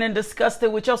broken and disgusted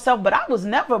with yourself, but I was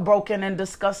never broken and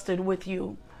disgusted with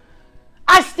you.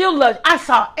 I still love you. I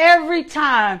saw every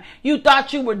time you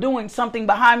thought you were doing something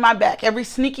behind my back, every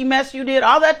sneaky mess you did,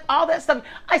 all that stuff.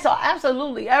 I saw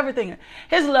absolutely everything.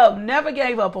 His love never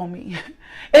gave up on me.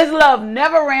 His love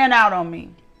never ran out on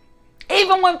me.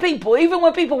 Even when people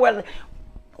were,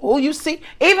 oh, you see,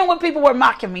 even when people were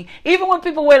mocking me, even when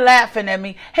people were laughing at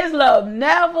me, his love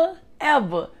never,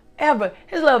 ever, ever,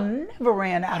 his love never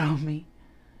ran out on me.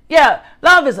 Yeah,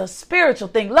 love is a spiritual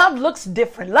thing. Love looks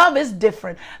different. Love is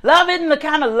different. Love isn't the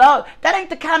kind of love. That ain't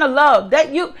the kind of love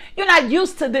that you're not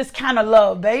used to this kind of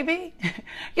love, baby.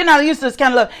 You're not used to this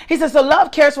kind of love. He says, so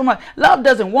love cares for much. Love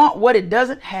doesn't want what it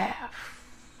doesn't have.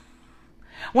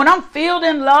 When I'm filled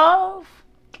in love,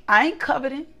 I ain't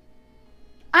coveting.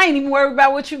 I ain't even worried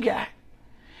about what you got.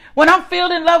 When I'm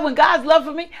filled in love, when God's love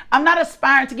for me, I'm not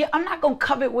aspiring to get, I'm not going to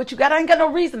covet what you got. I ain't got no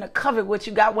reason to covet what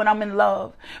you got when I'm in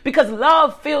love, because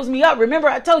love fills me up. Remember,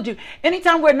 I told you,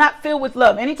 anytime we're not filled with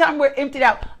love, anytime we're emptied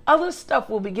out, other stuff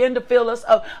will begin to fill us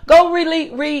up. Go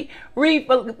read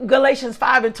Galatians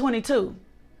 5:22,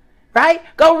 right?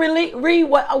 Go read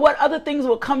what other things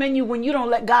will come in you when you don't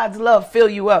let God's love fill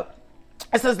you up.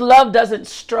 It says love doesn't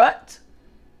strut.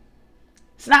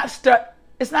 It's not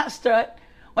strut.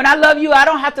 When I love you, I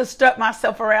don't have to strut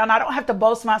myself around. I don't have to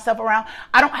boast myself around.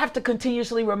 I don't have to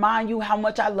continuously remind you how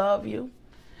much I love you.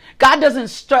 God doesn't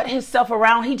strut himself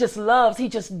around. He just loves. He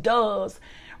just does.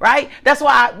 Right? That's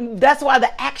why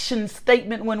the action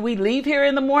statement when we leave here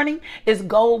in the morning is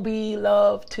go be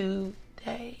loved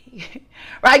today.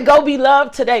 Right? Go be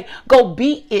loved today. Go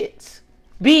be it.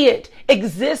 Be it.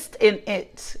 Exist in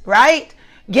it. Right?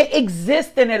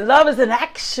 Exist in it. Love is an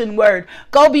action word.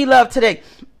 Go be loved today.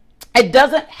 It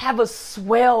doesn't have a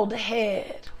swelled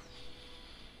head.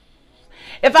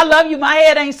 If I love you, my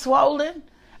head ain't swollen.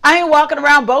 I ain't walking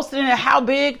around boasting in how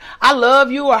big I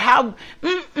love you or how,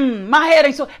 my head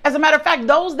ain't swollen. As a matter of fact,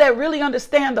 those that really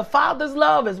understand the Father's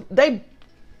love they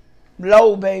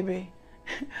low, baby.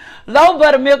 Low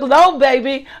buttermilk, low,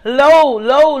 baby.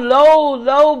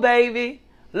 Low, baby.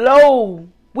 Low.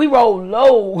 We roll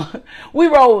low. We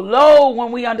roll low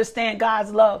when we understand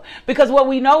God's love. Because what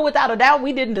we know without a doubt,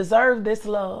 we didn't deserve this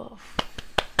love.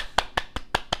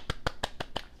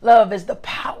 Love is the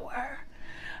power.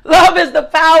 Love is the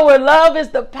power. Love is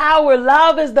the power.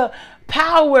 Love is the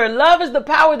power. Love is the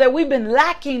power that we've been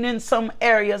lacking in some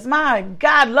areas. My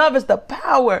God, love is the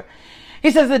power.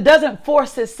 He says it doesn't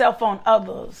force itself on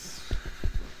others.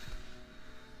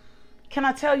 Can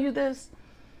I tell you this?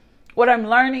 What I'm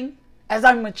learning as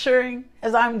I'm maturing,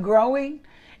 as I'm growing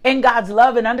in God's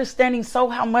love and understanding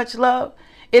how much love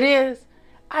it is.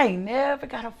 I ain't never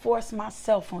got to force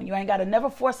myself on you. I ain't got to never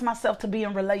force myself to be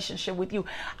in relationship with you.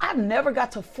 I've never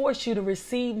got to force you to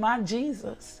receive my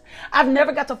Jesus. I've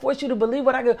never got to force you to believe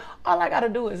what I do. All I got to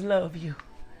do is love you.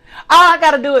 All I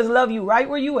got to do is love you right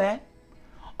where you at.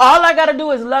 All I got to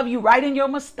do is love you right in your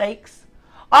mistakes.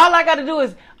 All I got to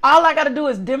do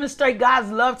is demonstrate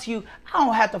God's love to you. I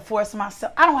don't have to force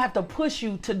myself. I don't have to push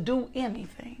you to do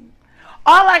anything.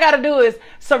 All I got to do is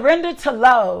surrender to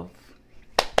love.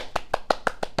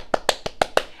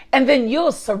 And then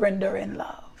you'll surrender in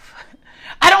love.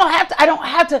 I don't have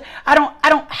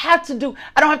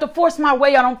to force my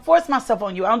way. I don't force myself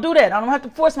on you. I don't do that. I don't have to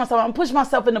force myself. I don't push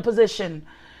myself into position.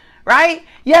 Right?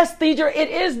 Yes, Deidre, it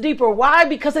is deeper. Why?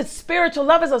 Because it's spiritual.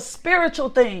 Love is a spiritual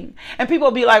thing. And people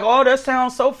will be like, oh, that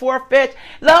sounds so far-fetched.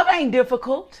 Love ain't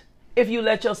difficult if you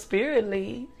let your spirit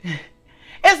lead.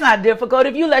 It's not difficult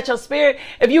if you let your spirit,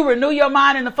 if you renew your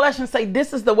mind in the flesh and say,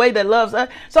 this is the way that love's us.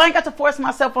 So I ain't got to force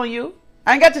myself on you.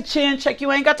 I ain't got to chin check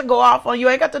you. I ain't got to go off on you.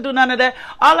 I ain't got to do none of that.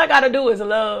 All I got to do is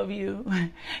love you.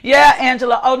 Yeah,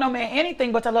 Angela. Oh, no, man,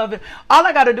 anything but to love you. All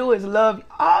I got to do is love you.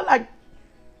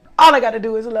 All I got to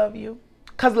do is love you,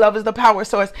 because love is the power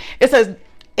source. It says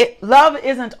love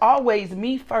isn't always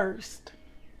me first.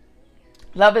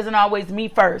 Love isn't always me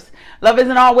first. Love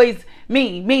isn't always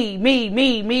me.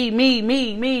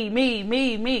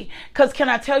 Because can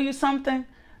I tell you something?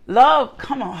 Love,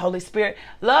 come on, Holy Spirit.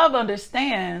 Love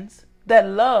understands that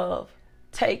love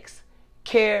takes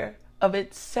care of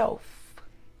itself.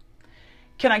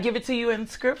 Can I give it to you in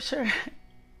scripture?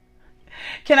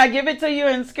 Can I give it to you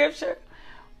in scripture?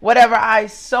 Whatever I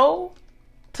sow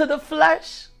to the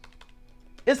flesh,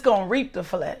 it's going to reap the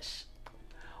flesh.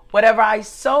 Whatever I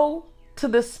sow to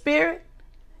the spirit,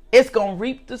 it's going to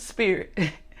reap the spirit.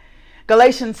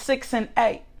 Galatians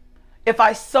 6:8. If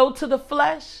I sow to the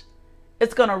flesh,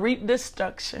 it's going to reap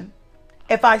destruction.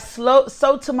 If I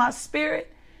sow to my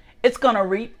spirit, it's going to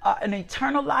reap an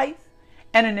eternal life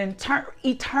and an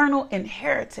eternal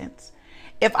inheritance.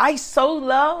 If I sow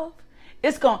love,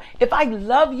 if I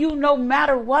love you no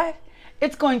matter what,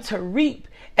 it's going to reap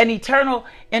an eternal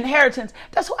inheritance.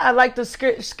 That's why I like the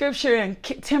scripture in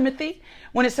Timothy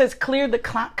when it says clear the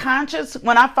conscience.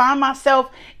 When I find myself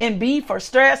in beef or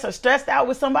stress or stressed out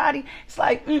with somebody, it's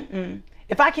like,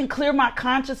 if I can clear my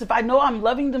conscience, if I know I'm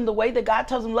loving them the way that God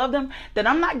tells them to love them, then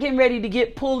I'm not getting ready to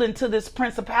get pulled into this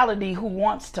principality who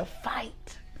wants to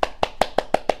fight.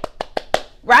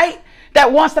 Right?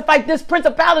 That wants to fight. This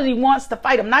principality wants to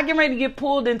fight. I'm not getting ready to get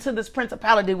pulled into this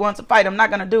principality wants to fight. I'm not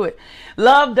going to do it.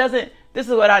 Love doesn't, this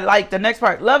is what I like, the next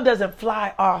part. Love doesn't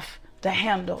fly off the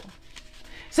handle.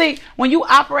 See, when you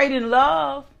operate in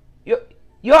love,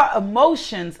 your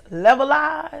emotions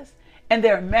levelize and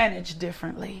they're managed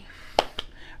differently.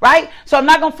 Right? So I'm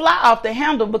not going to fly off the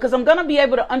handle because I'm going to be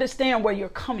able to understand where you're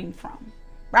coming from.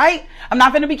 Right? I'm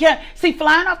not going to be careful. See,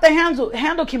 flying off the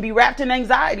handle can be wrapped in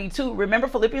anxiety too. Remember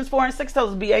Philippians 4:6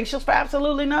 tells us, be anxious for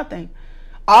absolutely nothing.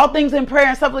 All things in prayer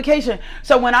and supplication.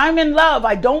 So when I'm in love,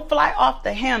 I don't fly off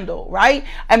the handle, right?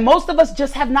 And most of us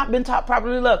just have not been taught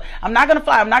properly to love. I'm not going to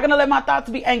fly. I'm not going to let my thoughts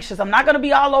be anxious. I'm not going to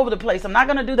be all over the place. I'm not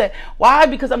going to do that. Why?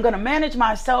 Because I'm going to manage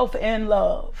myself in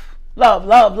love. Love,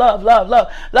 love, love, love, love.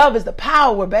 Love is the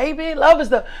power, baby. Love is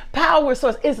the power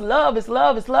source. It's love, it's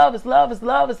love, it's love, it's love, it's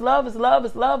love, it's love, it's love,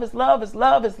 it's love, it's love, it's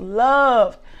love, it's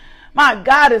love. My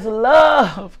God is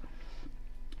love.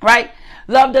 Right?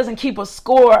 Love doesn't keep a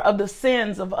score of the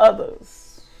sins of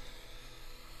others.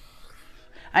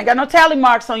 I ain't got no tally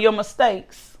marks on your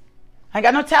mistakes. I ain't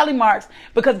got no tally marks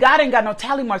because God ain't got no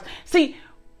tally marks. See,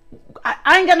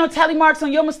 I ain't got no tally marks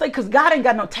on your mistake because God ain't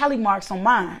got no tally marks on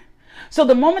mine. So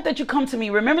the moment that you come to me,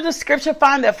 remember the scripture,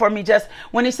 find that for me, just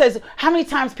when he says, how many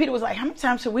times Peter was like, how many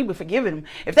times should we be forgiving them?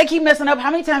 If they keep messing up,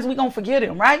 how many times are we going to forgive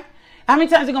them, right? How many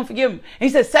times are we going to forgive them?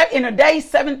 And he said, in a day,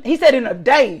 7, he said in a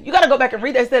day, you got to go back and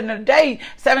read that. He said in a day,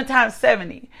 7 times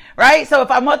 70, right? So if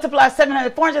I multiply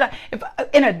 700, 400,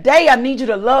 in a day, I need you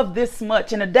to love this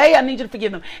much. In a day, I need you to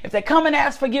forgive them. If they come and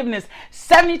ask forgiveness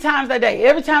 70 times that day,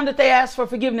 every time that they ask for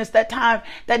forgiveness that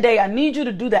day, I need you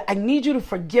to do that. I need you to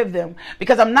forgive them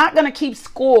because I'm not going to keep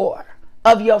score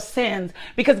of your sins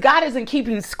because God isn't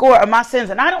keeping score of my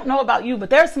sins. And I don't know about you, but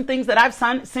there are some things that I've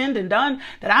sinned and done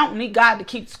that I don't need God to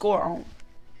keep score on.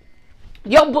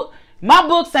 My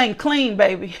books ain't clean,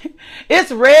 baby.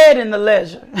 It's red in the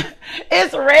ledger.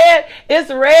 It's red. It's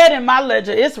red in my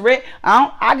ledger. It's red.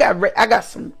 I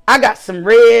got some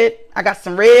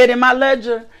red in my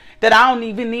ledger that I don't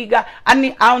even need God.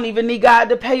 I don't even need God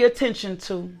to pay attention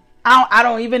to. I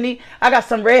don't even need. I got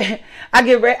some red.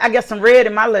 I get some red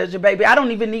in my ledger, baby. I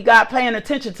don't even need God paying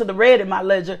attention to the red in my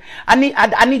ledger. I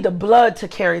need the blood to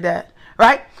carry that,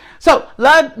 right? So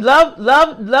love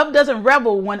doesn't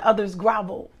rebel when others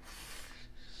grovel.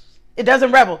 It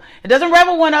doesn't rebel. It doesn't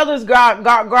rebel when others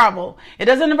grovel. It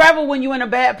doesn't rebel when you're in a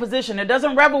bad position. It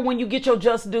doesn't rebel when you get your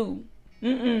just due.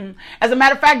 As a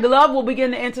matter of fact, the love will begin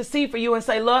to intercede for you and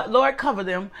say, Lord, cover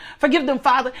them. Forgive them,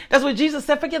 Father. That's what Jesus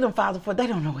said. Forgive them, Father, for they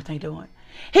don't know what they're doing.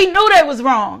 He knew they was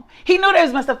wrong. He knew they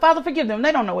was messed up. Father, forgive them.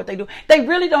 They don't know what they do. They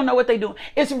really don't know what they do.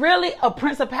 It's really a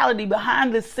principality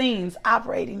behind the scenes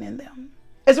operating in them.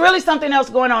 It's really something else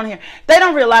going on here. They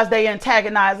don't realize they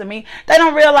antagonizing me. They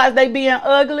don't realize they being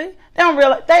ugly. They don't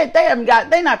realize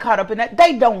they're not caught up in that.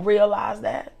 They don't realize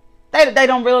that. They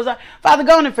don't realize that. Father,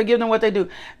 go on and forgive them what they do.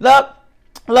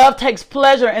 Love takes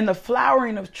pleasure in the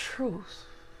flowering of truth.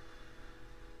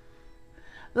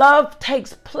 Love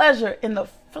takes pleasure in the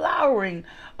flowering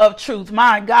of truth.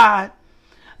 My God.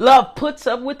 Love puts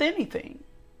up with anything.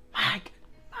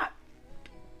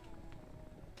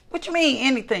 What you mean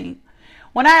anything?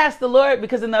 When I asked the Lord,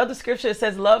 because in the other scripture it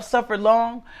says love suffered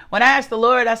long. When I asked the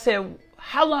Lord, I said,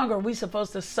 how long are we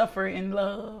supposed to suffer in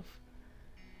love?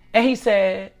 And he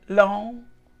said, long.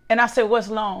 And I said, what's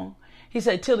long? He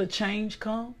said, till the change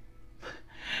come.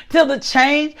 Till the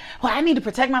change. Well, I need to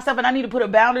protect myself and I need to put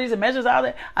up boundaries and measures, all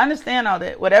that. I understand all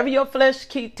that. Whatever your flesh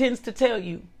tends to tell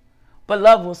you. But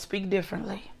love will speak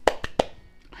differently.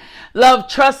 Love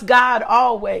trusts God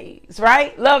always,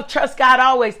 right? Love trusts God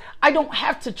always. I don't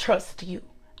have to trust you.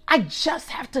 I just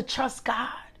have to trust God.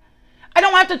 I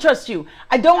don't have to trust you.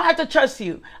 I don't have to trust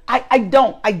you. I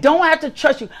don't have to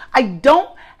trust you. I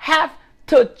don't have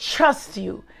to trust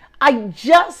you. I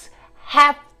just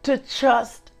have to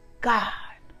trust God.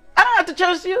 I don't have to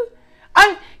trust you.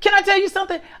 Can I tell you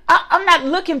something? I'm not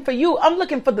looking for you. I'm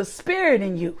looking for the Spirit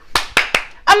in you.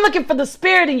 I'm looking for the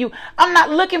Spirit in you. I'm not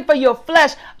looking for your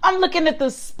flesh. I'm looking at the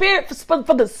Spirit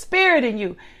for the Spirit in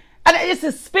you. And it's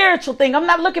a spiritual thing. I'm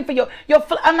not looking for your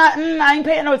I ain't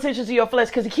paying no attention to your flesh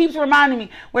because he keeps reminding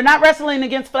me we're not wrestling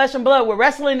against flesh and blood. We're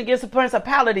wrestling against a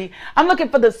principality. I'm looking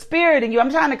for the Spirit in you.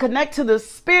 I'm trying to connect to the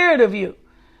Spirit of you.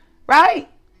 Right?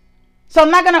 So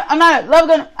I'm going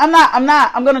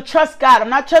to trust God. I'm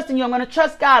not trusting you. I'm going to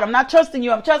trust God. I'm not trusting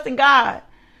you. I'm trusting God.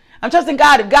 I'm trusting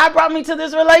God. If God brought me to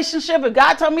this relationship, if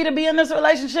God told me to be in this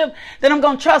relationship, then I'm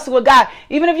going to trust with God.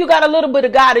 Even if you got a little bit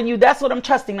of God in you, that's what I'm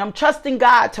trusting. I'm trusting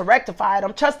God to rectify it.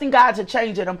 I'm trusting God to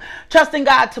change it. I'm trusting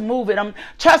God to move it. I'm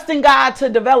trusting God to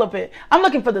develop it. I'm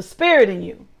looking for the Spirit in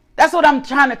you. That's what I'm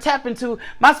trying to tap into.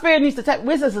 My spirit needs to tap.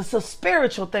 This is a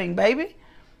spiritual thing, baby.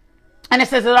 And it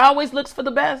says it always looks for the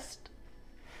best.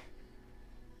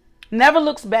 Never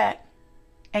looks back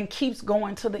and keeps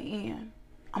going to the end.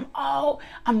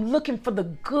 I'm looking for the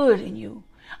good in you.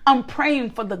 I'm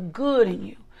praying for the good in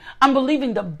you. I'm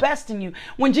believing the best in you.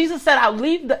 When Jesus said, I'll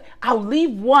leave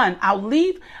one. I'm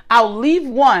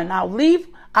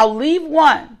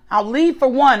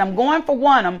going for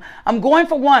one. I'm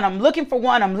looking for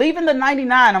one. I'm leaving the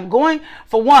 99. I'm going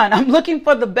for one. I'm looking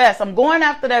for the best. I'm going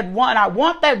after that one. I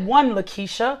want that one,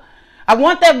 Lakeisha. I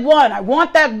want that one. I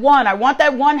want that one. I want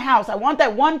that one house. I want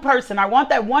that one person. I want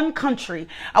that one country.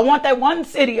 I want that one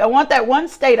city. I want that one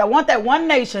state. I want that one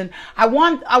nation. I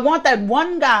want that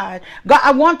one God.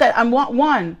 I want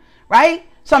one, right?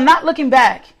 So I'm not looking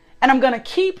back and I'm going to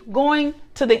keep going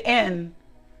to the end.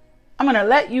 I'm going to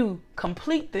let you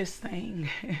complete this thing.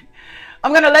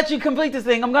 I'm going to let you complete this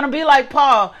thing. I'm going to be like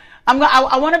Paul.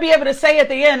 I want to be able to say at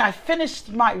the end, I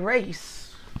finished my race.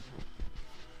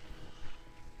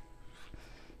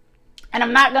 And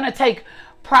I'm not going to take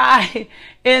pride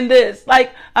in this.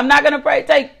 Like, I'm not going to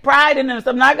take pride in this.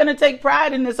 I'm not going to take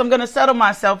pride in this. I'm going to settle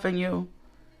myself in you.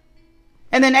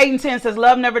 And then 8 and 10 says,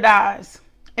 love never dies.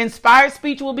 Inspired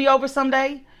speech will be over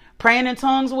someday. Praying in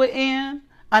tongues will end.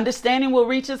 Understanding will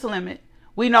reach its limit.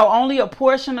 We know only a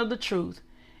portion of the truth.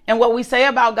 And what we say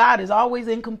about God is always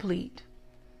incomplete.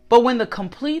 But when the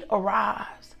complete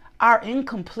arrives, our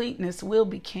incompleteness will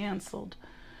be canceled.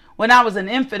 When I was an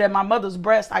infant at my mother's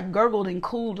breast, I gurgled and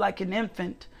cooed like an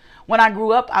infant. When I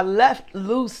grew up, I left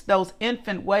loose those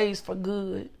infant ways for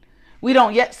good. We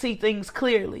don't yet see things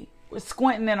clearly. We're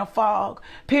squinting in a fog,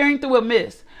 peering through a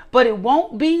mist. But it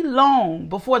won't be long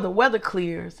before the weather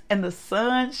clears and the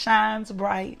sun shines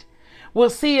bright. We'll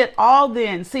see it all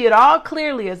then, see it all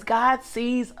clearly as God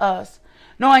sees us.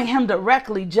 knowing him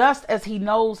directly just as he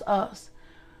knows us.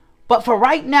 But for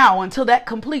right now, until that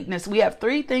completeness, we have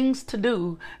 3 things to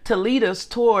do to lead us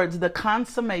towards the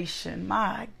consummation.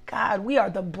 My God, we are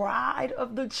the bride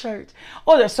of the church.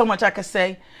 Oh, there's so much I could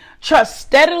say. Trust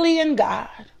steadily in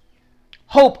God.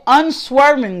 Hope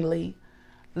unswervingly.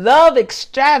 Love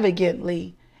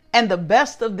extravagantly. And the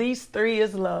best of these 3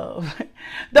 is love.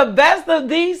 The best of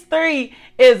these 3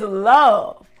 is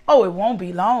love. Oh, it won't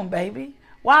be long, baby.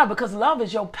 Why? Because love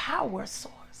is your power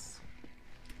source.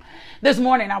 This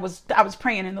morning I was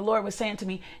praying and the Lord was saying to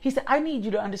me, he said, I need you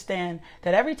to understand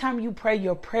that every time you pray,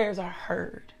 your prayers are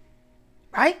heard.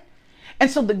 Right?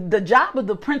 And so the job of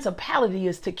the principality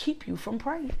is to keep you from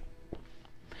praying.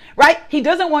 Right? He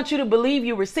doesn't want you to believe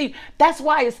you receive. That's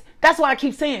why I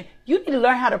keep saying you need to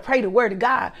learn how to pray the word of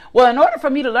God. Well, in order for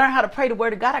me to learn how to pray the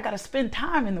word of God, I got to spend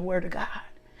time in the word of God.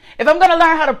 If I'm going to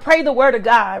learn how to pray the word of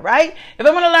God, right? If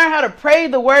I'm going to learn how to pray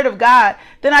the word of God,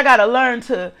 then I got to learn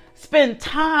to spend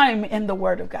time in the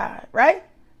word of God, right?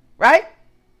 Right?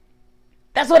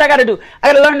 That's what I got to do.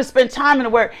 I got to learn to spend time in the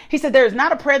word. He said, there is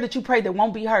not a prayer that you pray that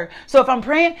won't be heard. So if I'm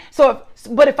praying,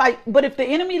 but if the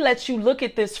enemy lets you look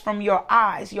at this from your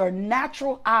eyes, your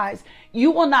natural eyes,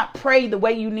 you will not pray the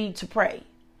way you need to pray.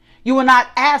 You will not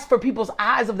ask for people's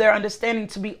eyes of their understanding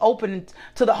to be open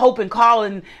to the hope and call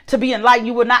and to be enlightened.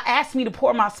 You will not ask me to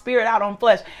pour my spirit out on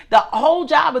flesh. The whole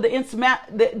job of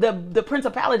the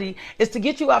principality is to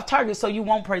get you off target so you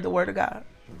won't pray the word of God.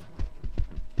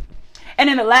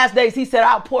 And in the last days, he said,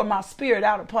 I'll pour my spirit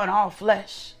out upon all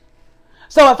flesh.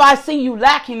 So if I see you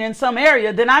lacking in some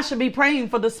area, then I should be praying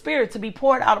for the spirit to be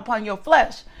poured out upon your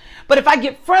flesh. But if I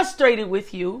get frustrated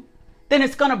with you, then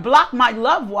it's going to block my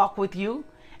love walk with you.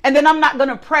 And then I'm not going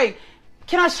to pray.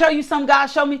 Can I show you something God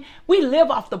showed me? We live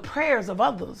off the prayers of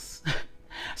others.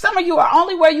 Some of you are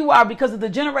only where you are because of the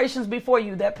generations before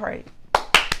you that prayed.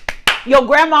 Your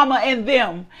grandmama and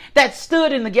them that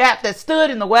stood in the gap, that stood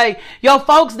in the way. Your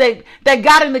folks that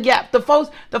got in the gap. The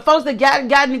folks that got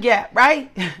in the gap,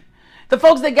 right? The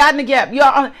folks that got in the gap.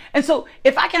 And so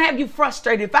if I can have you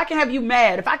frustrated, if I can have you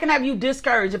mad, if I can have you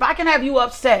discouraged, if I can have you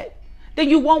upset,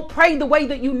 then you won't pray the way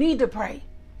that you need to pray.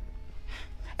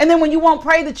 And then when you won't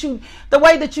pray the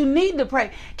way that you need to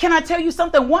pray, can I tell you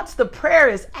something? Once the prayer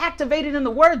is activated in the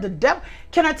word, the devil,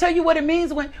 can I tell you what it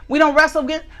means when we don't wrestle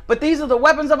against? But these are the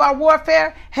weapons of our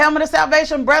warfare: helmet of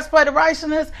salvation, breastplate of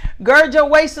righteousness, gird your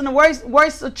waist in the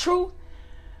waist of truth.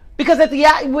 Because the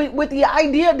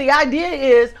idea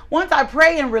is once I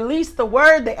pray and release the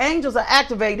word, the angels are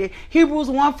activated. Hebrews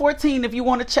 1:14, if you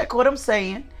want to check what I'm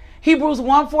saying. Hebrews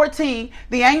 1:14,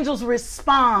 the angels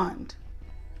respond.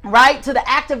 Right, to the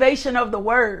activation of the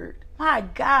word. My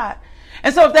God.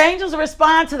 And so if the angels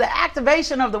respond to the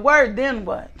activation of the word, then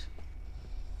what?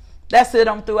 That's it.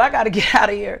 I'm through. I got to get out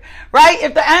of here. Right?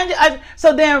 If the angel,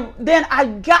 so then I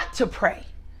got to pray.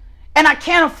 And I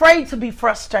can't afraid to be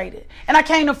frustrated. And I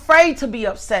can't afraid to be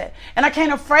upset. And I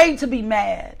can't afraid to be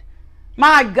mad.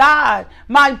 My God,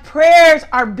 my prayers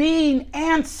are being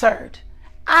answered.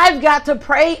 I've got to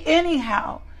pray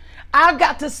anyhow. I've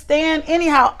got to stand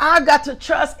anyhow. I've got to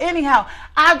trust anyhow.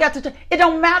 It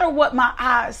don't matter what my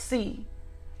eyes see.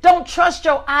 Don't trust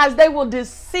your eyes. They will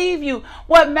deceive you.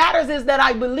 What matters is that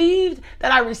I believed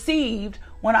that I received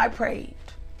when I prayed.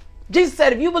 Jesus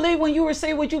said, if you believe when you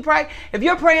receive what you pray, if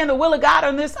you're praying the will of God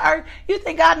on this earth, you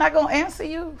think God's not going to answer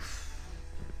you?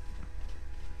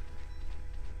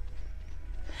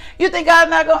 You think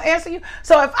God's not going to answer you?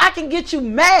 So if I can get you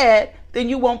mad, then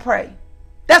you won't pray.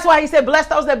 That's why he said, bless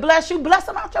those that bless you, bless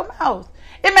them out your mouth.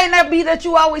 It may not be that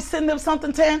you always send them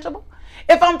something tangible.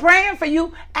 If I'm praying for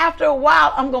you, after a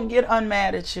while, I'm going to get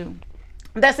unmad at you.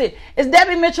 That's it. Is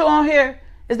Debbie Mitchell on here?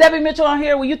 Is Debbie Mitchell on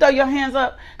here? Will you throw your hands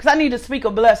up? Because I need to speak a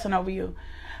blessing over you.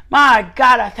 My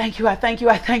God, I thank you. I thank you.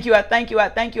 I thank you. I thank you. I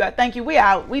thank you. I thank you. We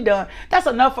out. We done. That's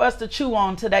enough for us to chew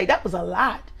on today. That was a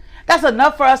lot. That's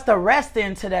enough for us to rest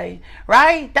in today,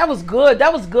 right? That was good.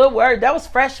 That was good word. That was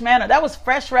fresh manna. That was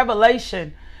fresh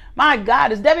revelation. My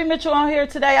God, is Debbie Mitchell on here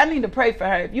today? I need to pray for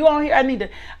her. If you on here, I need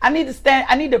to stand.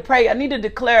 I need to pray. I need to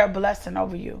declare a blessing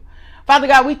over you. Father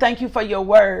God, we thank you for your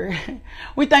word.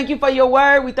 We thank you for your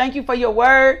word. We thank you for your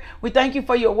word. We thank you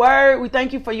for your word. We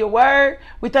thank you for your word.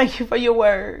 We thank you for your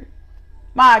word.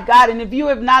 My God, and if you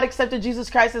have not accepted Jesus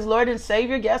Christ as Lord and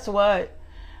Savior, guess what?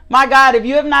 My God, if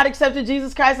you have not accepted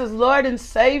Jesus Christ as Lord and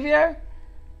Savior,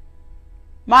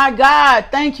 my God,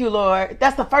 thank you, Lord.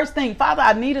 That's the first thing. Father,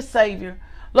 I need a Savior.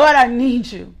 Lord, I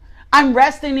need you. I'm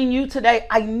resting in you today.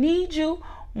 I need you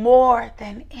more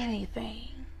than anything.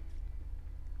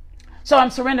 So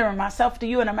I'm surrendering myself to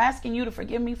you, and I'm asking you to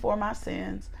forgive me for my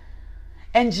sins.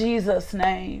 In Jesus'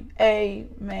 name,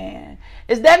 amen.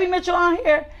 Is Debbie Mitchell on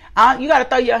here? You got to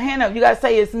throw your hand up. You got to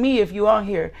say it's me if you on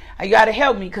here. You got to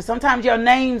help me, because sometimes your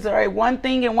names are one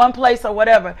thing in one place or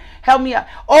whatever. Help me out.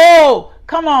 Oh,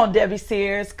 come on, Debbie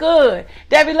Sears. Good.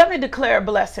 Debbie, let me declare a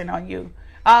blessing on you.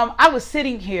 I was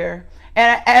sitting here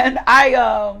and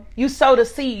you sowed a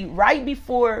seed right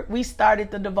before we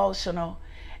started the devotional.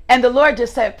 And the Lord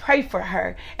just said, pray for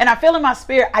her. And I feel in my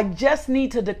spirit, I just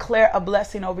need to declare a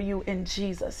blessing over you in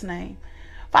Jesus' name.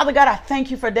 Father God, I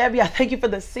thank you for Debbie. I thank you for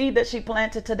the seed that she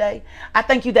planted today. I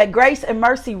thank you that grace and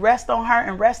mercy rest on her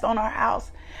and rest on our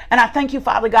house. And I thank you,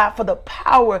 Father God, for the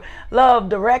power, love,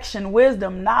 direction,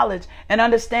 wisdom, knowledge, and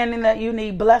understanding that you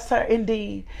need. Bless her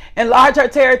indeed. Enlarge her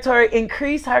territory.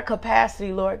 Increase her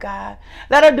capacity, Lord God.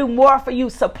 Let her do more for you.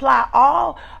 Supply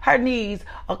all her needs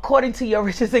according to your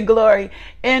riches and glory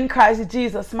in Christ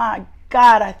Jesus, my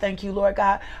God. I thank you, Lord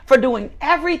God, for doing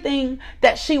everything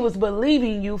that she was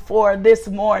believing you for this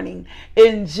morning.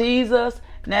 In Jesus'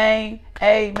 name,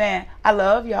 amen. I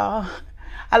love y'all.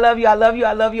 I love you. I love you.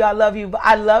 I love you. I love you. But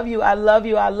I love you. I love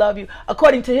you. I love you.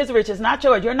 According to his riches, not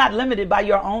yours. You're not limited by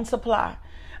your own supply.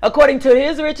 According to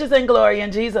his riches and glory,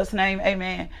 in Jesus' name,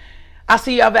 amen. I'll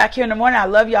see y'all back here in the morning. I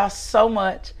love y'all so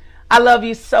much. I love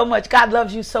you so much. God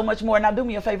loves you so much more. Now do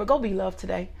me a favor. Go be loved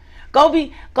today. Go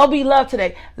be loved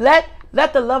today. Let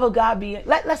the love of God be.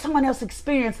 Let someone else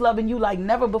experience loving you like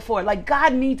never before. Like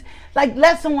God needs,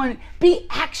 let someone be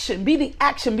action. Be the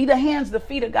action. Be the hands, the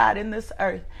feet of God in this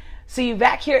earth. See you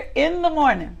back here in the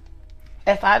morning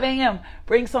at 5 a.m.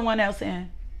 Bring someone else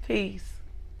in. Peace.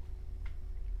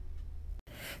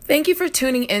 Thank you for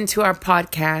tuning into our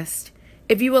podcast.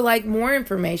 If you would like more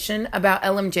information about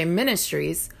LMJ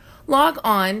Ministries, log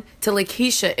on to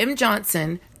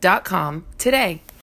LakeishaMJohnson.com today.